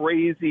been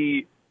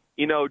crazy,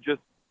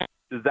 just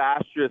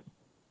disastrous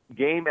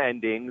game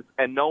endings,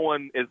 and no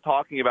one is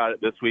talking about it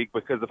this week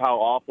because of how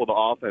awful the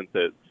offense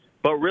is.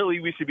 But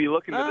really, we should be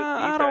looking at this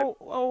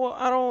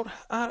defense.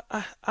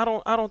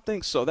 I don't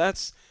think so.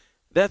 That's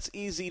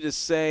easy to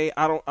say.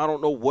 I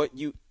don't know what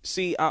you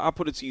see. I'll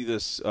put it to you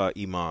this,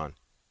 Iman.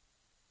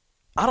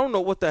 I don't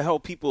know what the hell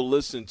people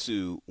listen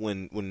to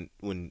when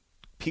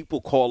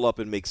people call up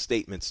and make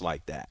statements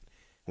like that.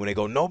 When they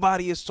go,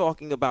 nobody is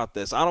talking about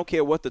this. I don't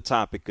care what the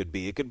topic could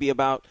be. It could be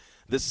about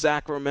the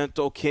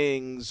Sacramento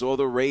Kings or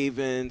the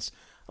Ravens.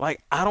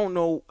 Like, I don't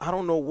know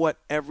what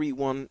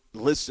everyone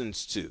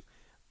listens to.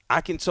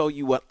 I can tell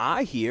you what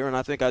I hear, and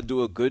I think I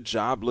do a good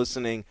job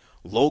listening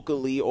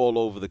locally all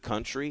over the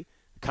country,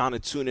 kind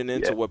of tuning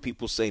into what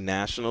people say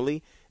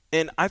nationally.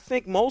 And I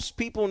think most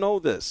people know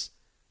this.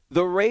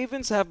 The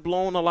Ravens have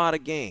blown a lot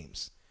of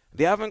games.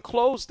 They haven't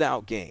closed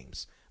out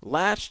games.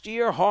 Last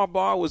year,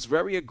 Harbaugh was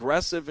very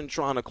aggressive in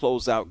trying to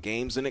close out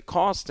games, and it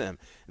cost him.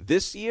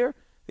 This year,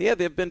 there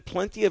have been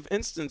plenty of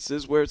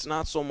instances where it's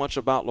not so much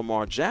about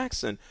Lamar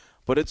Jackson,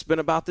 but it's been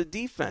about the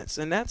defense,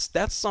 and that's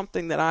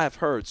something that I have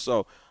heard.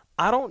 So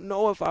I don't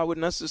know if I would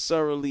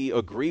necessarily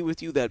agree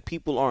with you that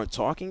people aren't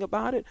talking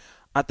about it.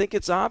 I think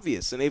it's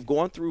obvious, and they've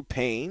gone through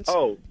pains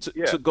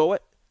to go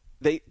at.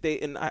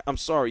 I'm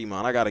sorry,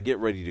 Iman, I got to get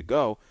ready to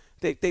go.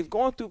 They've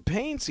gone through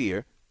pains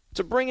here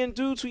to bring in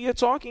dudes who you're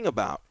talking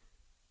about.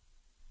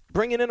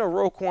 Bringing in a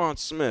Roquan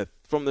Smith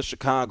from the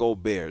Chicago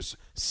Bears,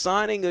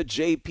 signing a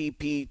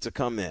JPP to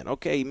come in.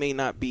 Okay, he may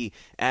not be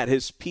at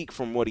his peak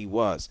from what he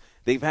was.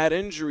 They've had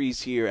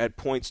injuries here at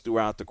points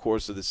throughout the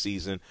course of the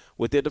season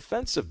with their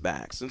defensive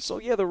backs. And so,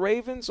 yeah, the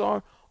Ravens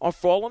are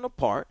falling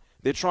apart.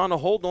 They're trying to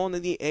hold on to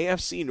the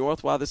AFC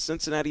North while the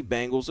Cincinnati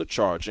Bengals are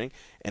charging,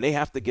 and they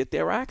have to get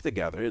their act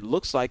together. It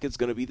looks like it's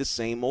going to be the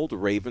same old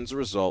Ravens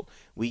result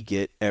we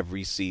get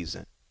every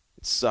season.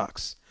 It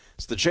sucks.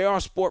 It's the JR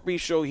Sport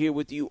Brief Show here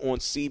with you on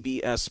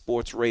CBS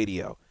Sports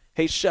Radio.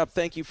 Hey, Shep,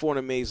 thank you for an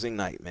amazing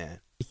night, man.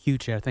 Thank you,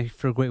 Chair. Thank you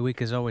for a great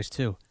week as always,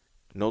 too.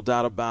 No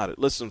doubt about it.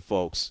 Listen,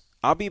 folks,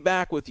 I'll be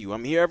back with you.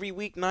 I'm here every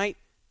weeknight.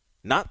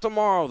 Not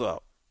tomorrow,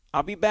 though.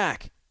 I'll be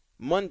back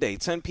Monday,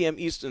 10 p.m.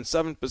 Eastern,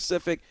 7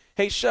 Pacific.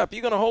 Hey, Shep,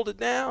 you going to hold it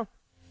down?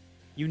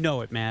 You know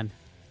it, man.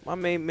 My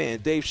main man,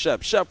 Dave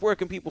Shep. Shep, where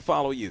can people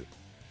follow you?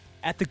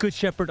 At the Good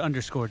Shepherd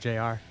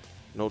 _JR.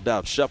 No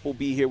doubt. Shep will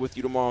be here with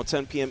you tomorrow,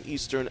 10 p.m.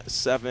 Eastern,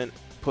 7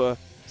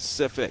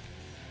 Pacific.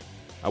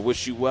 I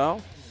wish you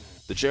well.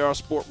 The JR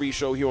Sport Brief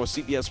Show here on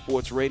CBS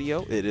Sports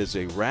Radio. It is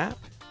a wrap.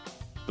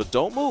 But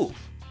don't move.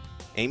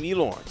 Amy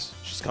Lawrence,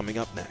 she's coming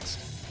up next.